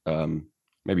short,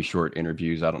 maybe short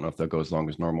interviews. I don't know if they'll go as long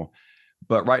as normal,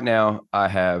 but right now I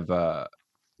have,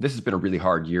 this has been a really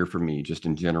hard year for me just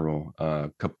in general.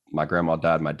 My grandma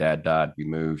died, my dad died, we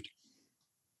moved.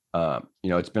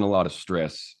 It's been a lot of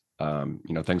stress.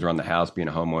 Things around the house, being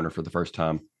a homeowner for the first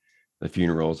time, the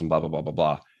funerals and blah, blah, blah, blah,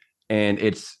 blah. And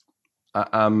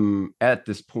I'm at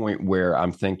this point where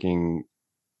I'm thinking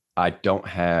I don't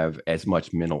have as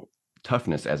much mental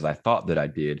toughness as I thought that I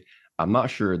did. I'm not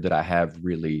sure that I have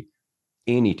really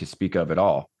any to speak of at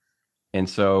all. And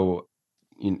so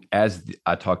as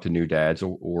I talk to new dads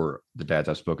or the dads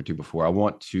I've spoken to before, I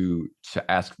want to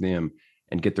ask them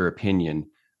and get their opinion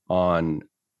on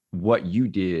what you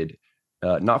did,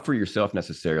 not for yourself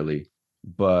necessarily,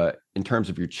 but in terms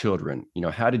of your children.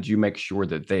 How did you make sure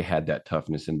that they had that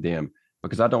toughness in them?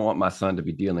 Because I don't want my son to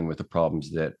be dealing with the problems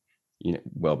that,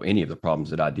 any of the problems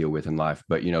that I deal with in life.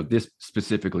 But, this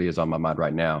specifically is on my mind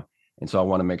right now. And so I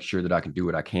want to make sure that I can do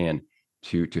what I can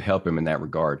to help him in that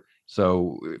regard.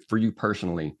 So for you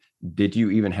personally, did you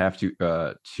even have to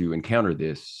encounter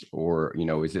this, or,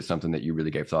 is it something that you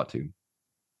really gave thought to?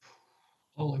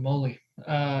 Holy moly.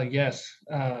 Yes.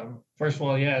 First of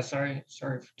all, yeah, sorry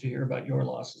to hear about your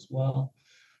loss as well.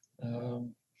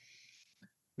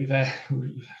 We've had,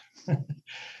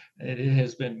 it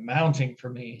has been mounting for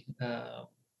me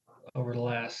over the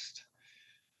last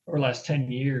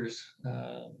 10 years.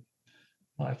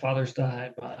 My father's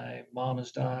died, my mom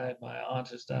has died, my aunt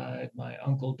has died, my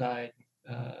uncle died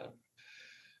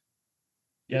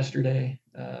yesterday.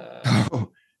 Oh,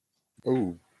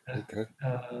 okay.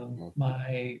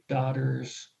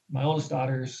 My oldest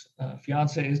daughter's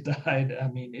fiance has died. I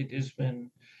mean, it has been,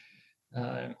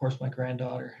 and of course my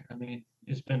granddaughter. I mean,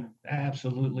 it's been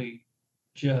absolutely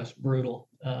just brutal.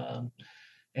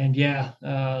 And yeah,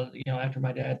 after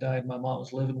my dad died, my mom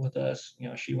was living with us.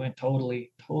 She went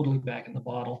totally back in the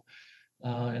bottle.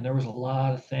 And there was a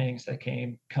lot of things that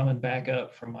came coming back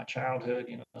up from my childhood,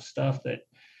 stuff that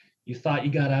you thought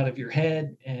you got out of your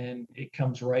head, and it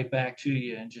comes right back to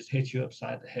you and just hits you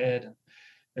upside the head. And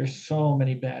there's so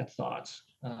many bad thoughts.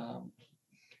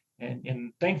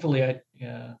 And thankfully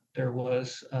there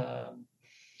was,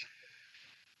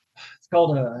 it's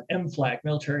called a MFLAC,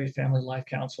 Military Family Life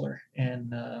Counselor.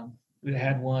 And we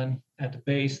had one at the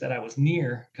base that I was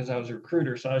near because I was a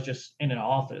recruiter. So I was just in an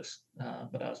office,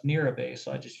 but I was near a base.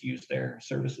 So I just used their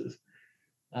services.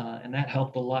 And that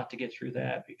helped a lot to get through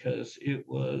that, because it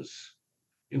was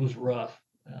rough,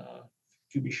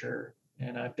 to be sure.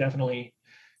 And I've definitely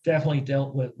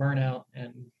dealt with burnout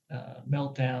and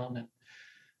meltdown, and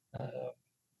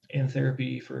in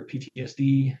therapy for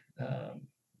PTSD.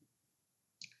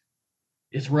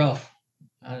 It's rough.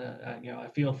 I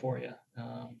feel for you.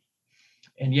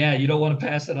 And yeah, you don't want to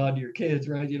pass it on to your kids,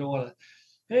 right? You don't want to,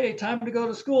 hey, time to go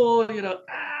to school,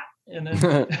 and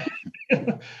then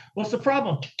what's the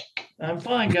problem? I'm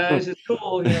fine, guys. It's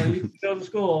cool. You can go to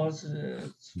school.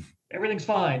 Everything's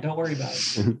fine. Don't worry about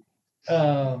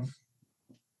it.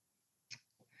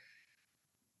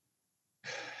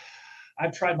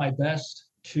 I've tried my best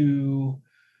to,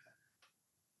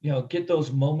 get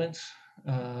those moments.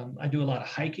 I do a lot of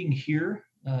hiking here.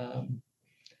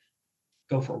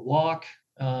 Go for a walk.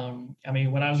 I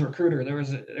mean, when I was a recruiter, there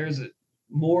was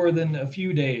more than a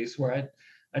few days where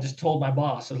I just told my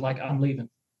boss, I was like, I'm leaving.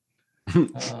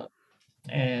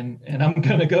 And I'm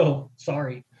gonna go.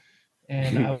 Sorry.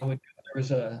 And there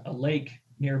was a lake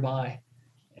nearby,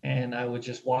 and I would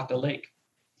just walk the lake.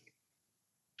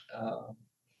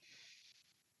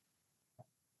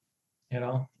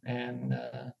 And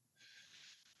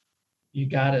you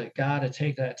gotta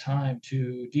take that time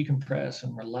to decompress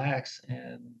and relax.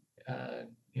 And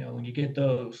when you get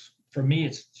those, for me,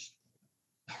 it's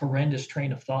horrendous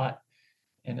train of thought,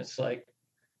 and it's like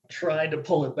trying to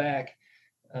pull it back.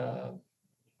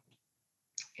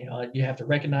 You have to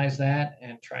recognize that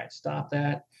and try and stop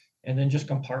that, and then just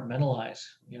compartmentalize.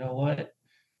 You know what?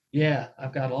 Yeah,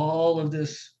 I've got all of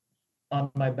this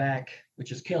on my back,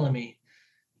 which is killing me.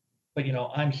 But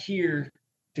I'm here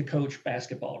to coach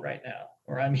basketball right now,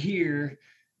 or I'm here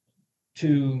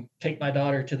to take my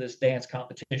daughter to this dance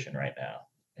competition right now.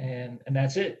 And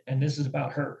that's it. And this is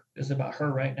about her. This is about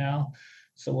her right now.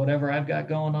 So whatever I've got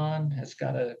going on has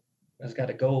got to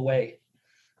go away,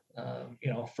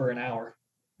 for an hour.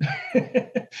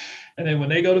 And then when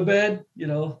they go to bed,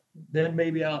 then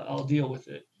maybe I'll deal with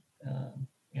it.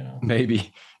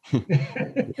 Maybe.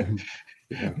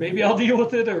 Maybe I'll deal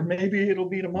with it, or maybe it'll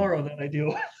be tomorrow that I deal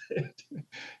with it.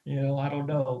 I don't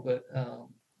know, but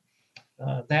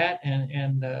that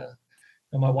and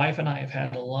my wife and I have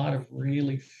had a lot of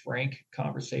really frank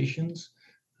conversations.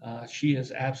 She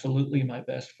is absolutely my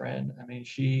best friend. I mean,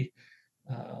 she,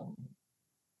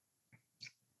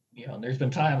 there's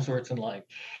been times where it's been like,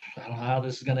 I don't know how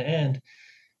this is going to end.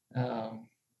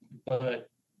 But,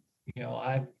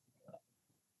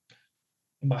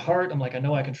 in my heart, I'm like, I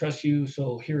know I can trust you.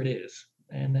 So here it is.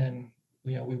 And then,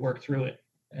 we work through it.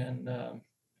 And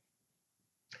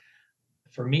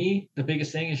for me, the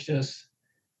biggest thing is just,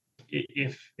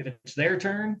 if it's their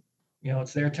turn,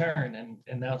 it's their turn,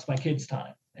 and now it's my kids'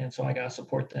 time, and so I gotta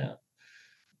support them.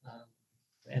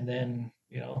 And then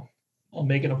I'll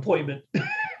make an appointment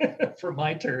for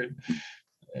my turn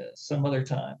some other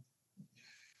time.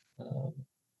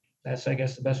 That's, I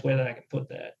guess, the best way that I can put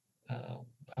that.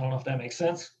 I don't know if that makes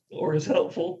sense or is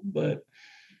helpful, but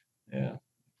yeah,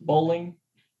 bowling,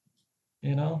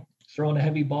 throwing a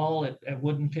heavy ball at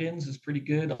wooden pins is pretty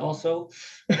good also.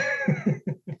 God,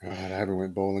 I haven't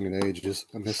went bowling in ages.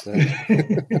 I missed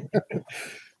that.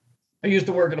 I used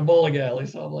to work in a bowling alley,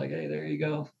 so I'm like, hey, there you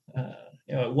go.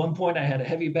 At one point I had a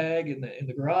heavy bag in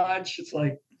the garage. It's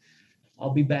like,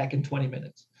 I'll be back in 20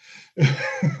 minutes.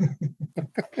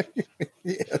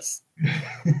 Yes.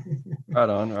 Right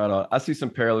on, right on. I see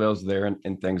some parallels there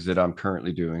in things that I'm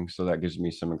currently doing, so that gives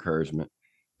me some encouragement.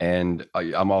 And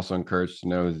I'm also encouraged to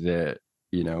know that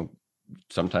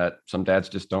sometimes some dads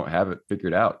just don't have it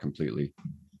figured out completely,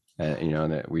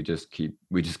 and that we just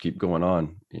keep going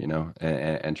on,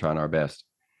 and trying our best.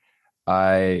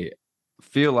 I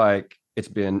feel like it's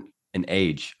been an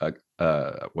age, I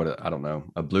don't know,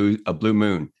 a blue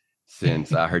moon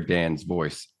since I heard Dan's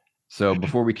voice. So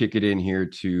before we kick it in here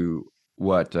to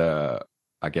what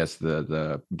I guess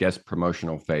the guest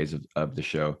promotional phase of the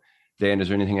show, Dan, is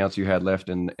there anything else you had left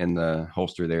in the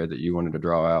holster there that you wanted to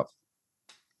draw out?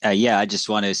 Yeah, I just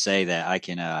want to say that I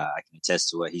can attest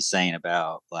to what he's saying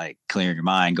about like clearing your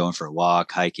mind, going for a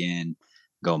walk, hiking,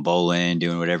 going bowling,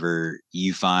 doing whatever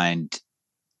you find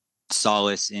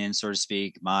solace in, so to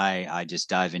speak. I just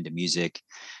dive into music.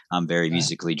 I'm very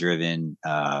musically driven.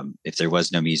 If there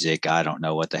was no music, I don't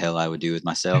know what the hell I would do with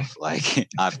myself. Like,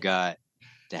 I've got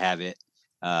to have it.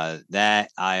 That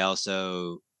I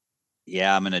also,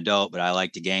 I'm an adult, but I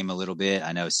like to game a little bit.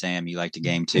 I know, Sam, you like to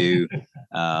game too.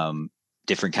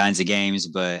 Different kinds of games,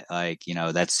 but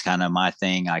that's kind of my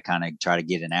thing. I kind of try to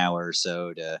get an hour or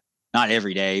so, to not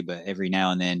every day, but every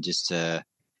now and then, just to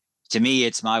me,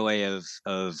 it's my way of,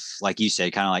 like you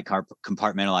said, kind of like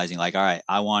compartmentalizing. Like, all right,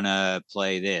 I want to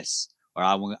play this, or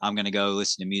I'm going to go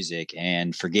listen to music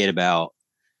and forget about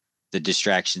the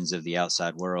distractions of the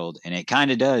outside world. And it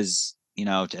kind of does,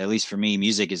 at least for me,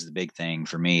 music is the big thing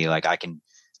for me. Like, I can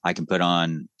put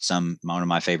on one of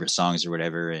my favorite songs or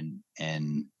whatever, and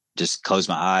just close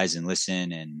my eyes and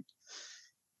listen. And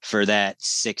for that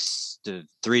 3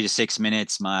 to 6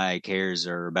 minutes, my cares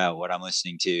are about what I'm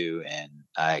listening to, and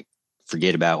I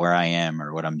forget about where I am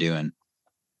or what I'm doing.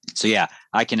 So yeah,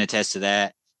 I can attest to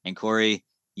that. And Corey,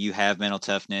 you have mental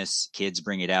toughness. Kids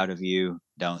bring it out of you.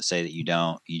 Don't say that you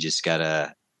don't. You just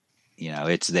gotta,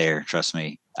 it's there. Trust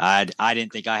me. I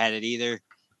didn't think I had it either,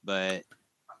 but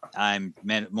I'm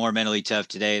more mentally tough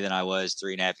today than I was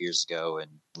 3.5 years ago when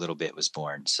Little Bit was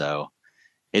born. So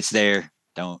it's there.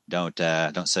 Don't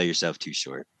sell yourself too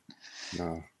short.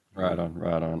 No. Right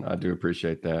on. I do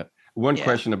appreciate that. One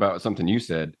question about something you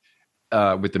said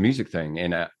with the music thing,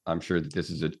 and I'm sure that this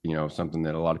is something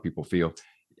that a lot of people feel.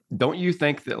 Don't you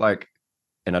think that, like,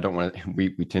 and I don't want to, we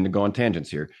tend to go on tangents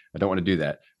here. I don't want to do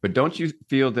that. But don't you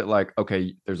feel that, like,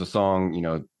 okay, there's a song,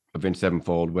 Avenged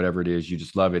Sevenfold, whatever it is, you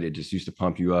just love it. It just used to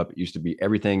pump you up. It used to be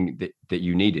everything that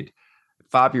you needed.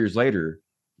 5 years later,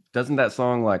 doesn't that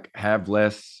song like have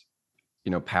less,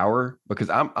 power? Because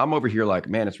I'm over here like,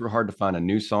 man, it's real hard to find a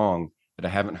new song that I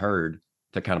haven't heard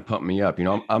to kind of pump me up.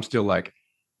 I'm still like,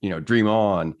 Dream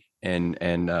On and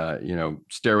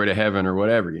Stairway to Heaven or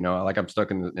whatever, like I'm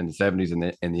stuck in the 70s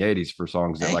and the 80s for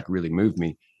songs that like really moved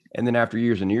me. And then after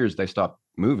years and years, they stop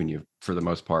moving you for the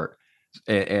most part.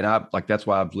 And I like, that's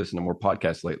why I've listened to more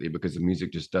podcasts lately, because the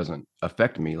music just doesn't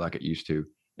affect me like it used to.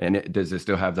 And does it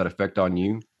still have that effect on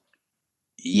you?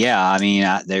 Yeah, I mean,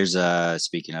 there's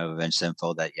speaking of Avenged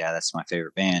Sevenfold, that's my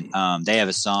favorite band. They have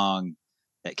a song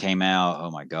that came out, oh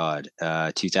my God,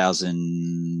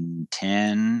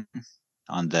 2010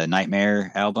 on the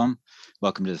Nightmare album,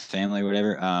 Welcome to the Family,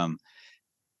 whatever.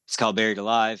 It's called Buried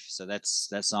Alive. So that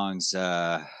song's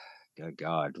good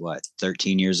God,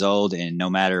 13 years old. And no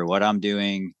matter what I'm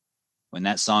doing, when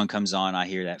that song comes on, I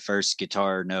hear that first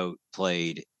guitar note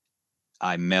played,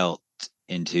 I melt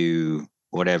into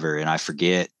whatever, and I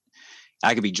forget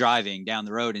I could be driving down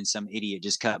the road and some idiot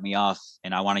just cut me off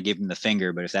and I want to give him the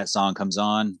finger. But if that song comes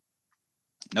on,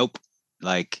 nope.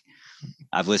 Like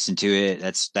I've listened to it.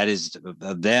 That is of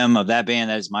that band.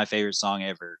 That is my favorite song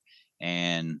ever.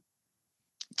 And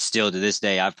still to this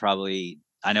day,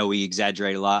 I know we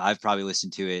exaggerate a lot. I've probably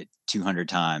listened to it 200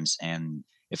 times. And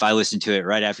if I listen to it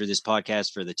right after this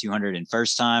podcast for the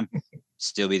 201st time,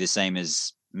 still be the same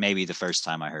as maybe the first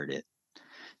time I heard it.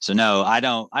 So no, I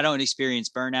don't experience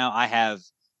burnout. I have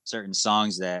certain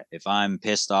songs that if I'm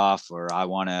pissed off or I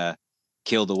want to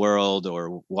kill the world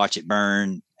or watch it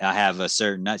burn, I have it's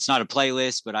not a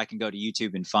playlist, but I can go to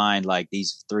YouTube and find like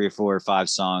these 3 or 4 or 5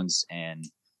 songs and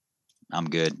I'm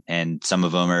good. And some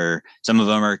of them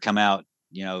are come out,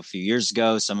 a few years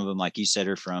ago. Some of them, like you said,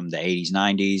 are from the 80s,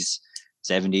 90s,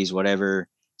 70s, whatever.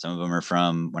 Some of them are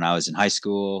from when I was in high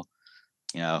school.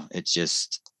 It's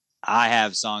just, I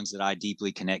have songs that I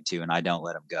deeply connect to and I don't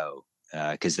let them go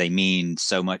because they mean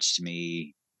so much to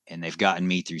me and they've gotten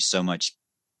me through so much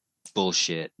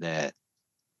bullshit that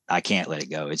I can't let it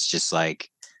go. It's just like,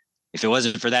 if it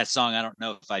wasn't for that song, I don't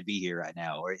know if I'd be here right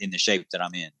now or in the shape that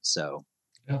I'm in. So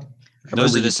Yeah.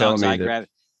 those are the songs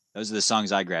those are the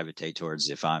songs I gravitate towards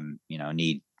if I'm,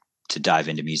 need to dive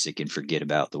into music and forget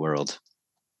about the world.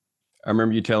 I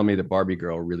remember you telling me that Barbie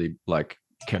Girl really like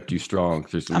kept you strong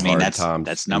through some hard times.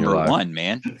 That's number one,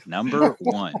 man. Number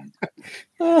one.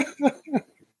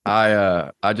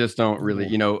 I just don't really,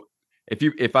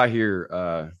 if I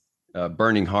hear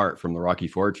Burning Heart from the Rocky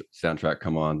IV soundtrack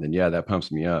come on, then yeah, that pumps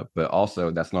me up. But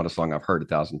also that's not a song I've heard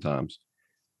 1,000 times.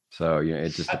 So it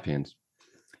just depends.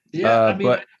 Yeah, I mean,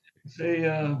 but I'd say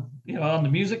on the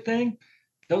music thing,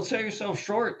 don't sell yourself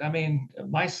short. I mean,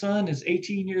 my son is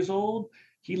 18 years old.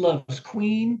 He loves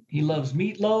Queen. He loves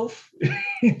Meatloaf.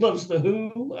 He loves The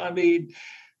Who. I mean,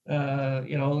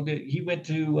 he went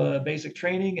to basic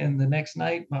training, and the next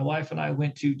night, my wife and I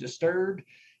went to Disturbed,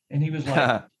 and he was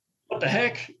like, "What the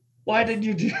heck? Why did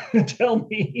you tell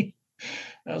me?"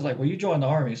 I was like, "Well, you joined the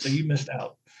Army, so you missed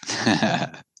out."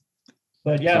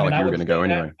 But yeah, I mean, I was going to go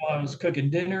anyway. I was cooking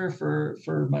dinner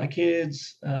for my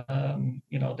kids. They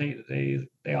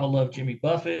all love Jimmy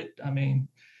Buffett. I mean,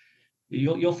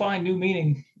 you'll find new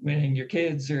meaning when your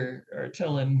kids are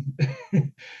telling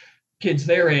kids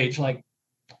their age, like,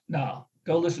 "No,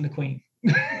 go listen to Queen."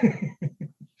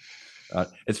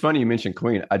 It's funny you mentioned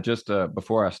Queen. I just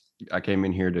before I came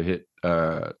in here to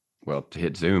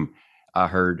hit Zoom, I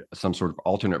heard some sort of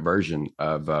alternate version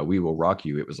of "We Will Rock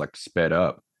You." It was like sped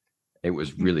up. It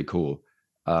was really cool.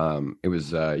 It was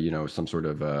some sort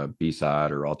of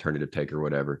B-side or alternative take or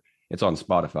whatever. It's on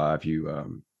Spotify.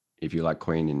 If you like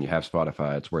Queen and you have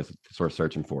Spotify, it's worth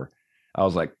searching for. I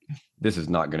was like, this is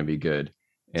not going to be good.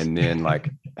 And then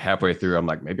like halfway through, I'm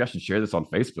like, maybe I should share this on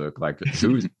Facebook. Like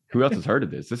who else has heard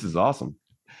of this? This is awesome.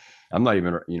 I'm not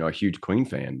even, a huge Queen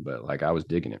fan, but like I was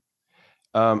digging it.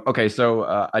 Okay.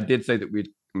 So I did say that we'd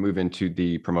move into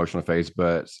the promotional phase,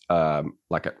 but I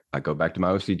go back to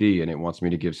my OCD and it wants me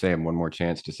to give Sam one more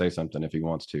chance to say something if he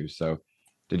wants to. So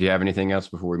did you have anything else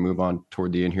before we move on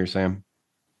toward the end here, Sam?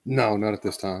 No, not at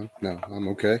this time. No, I'm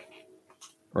okay.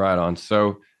 Right on.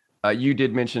 So you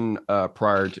did mention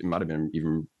prior to, it might have been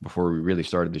even before we really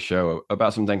started the show,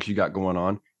 about some things you got going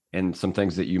on and some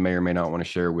things that you may or may not want to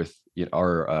share with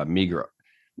our meager,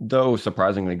 though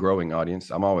surprisingly growing audience.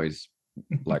 I'm always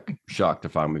like shocked to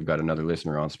find we've got another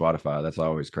listener on Spotify. That's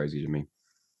always crazy to me.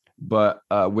 But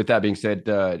with that being said,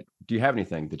 do you have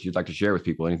anything that you'd like to share with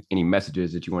people? Any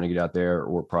messages that you want to get out there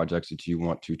or projects that you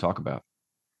want to talk about?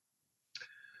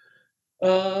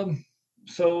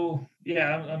 So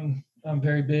yeah, I'm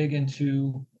very big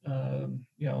into,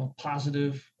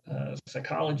 positive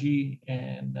psychology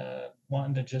and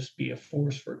wanting to just be a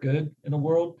force for good in the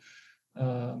world.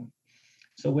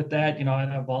 So with that,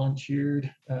 I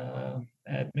volunteered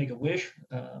at Make-A-Wish,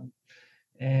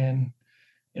 and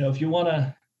if you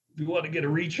want to get a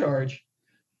recharge,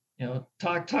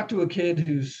 talk to a kid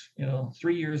who's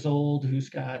 3 years old who's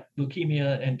got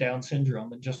leukemia and Down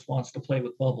syndrome and just wants to play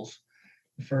with bubbles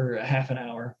for a half an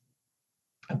hour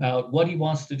about what he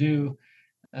wants to do,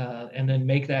 and then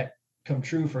make that come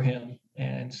true for him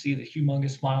and see the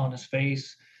humongous smile on his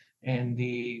face and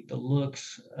the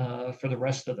looks for the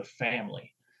rest of the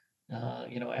family,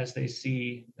 as they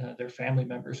see their family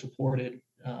members supported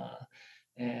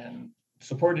and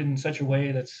supported in such a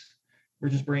way we're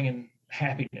just bringing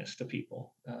happiness to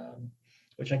people,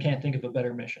 which I can't think of a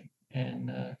better mission.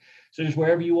 And so just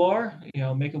wherever you are,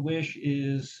 Make-A-Wish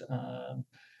is, I'm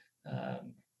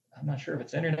not sure if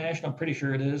it's international, I'm pretty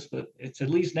sure it is, but it's at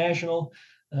least national.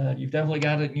 You've definitely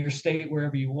got it in your state,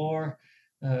 wherever you are.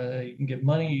 You can give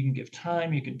money, you can give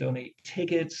time, you can donate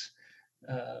tickets.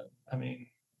 I mean,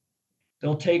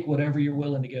 they'll take whatever you're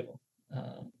willing to give them.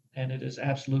 And it is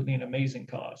absolutely an amazing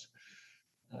cause.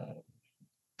 Other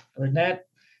than that,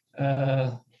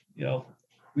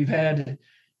 we've had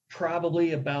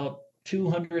probably about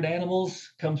 200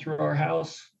 animals come through our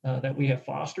house that we have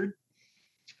fostered,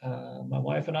 my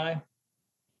wife and I.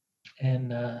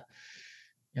 And,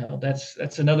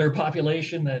 that's another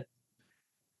population that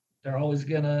they're always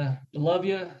going to love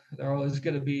you. They're always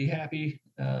going to be happy.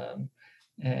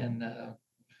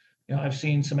 I've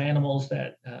seen some animals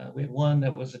that we had one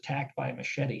that was attacked by a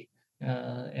machete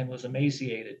and was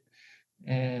emaciated.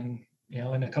 And,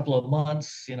 in a couple of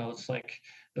months, it's like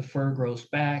the fur grows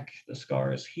back, the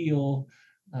scars heal.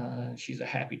 She's a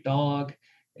happy dog.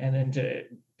 And then to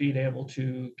be able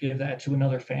to give that to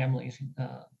another family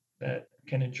that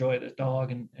can enjoy the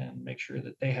dog and make sure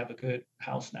that they have a good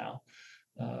house now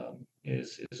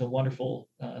is a wonderful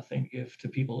thing to give to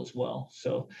people as well.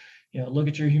 So, look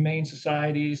at your humane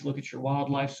societies, look at your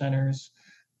wildlife centers.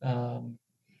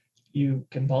 You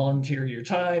can volunteer your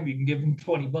time. You can give them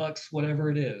 $20, whatever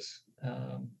it is.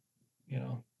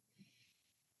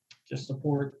 Just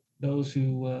support those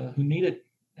who need it.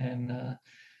 And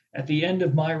at the end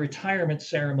of my retirement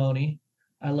ceremony,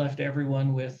 I left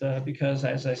everyone with because,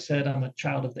 as I said, I'm a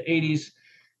child of the '80s.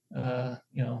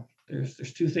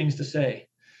 There's two things to say: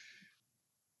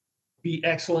 be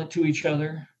excellent to each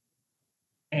other,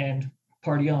 and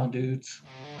party on, dudes.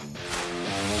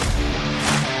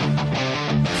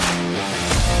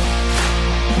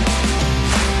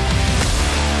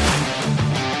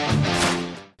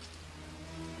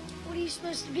 What are you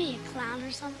supposed to be, a clown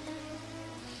or something?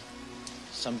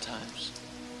 Sometimes.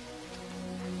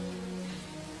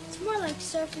 It's more like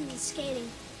surfing than skating.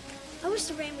 I wish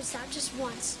the rain would stop just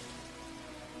once.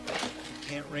 It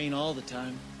can't rain all the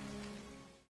time.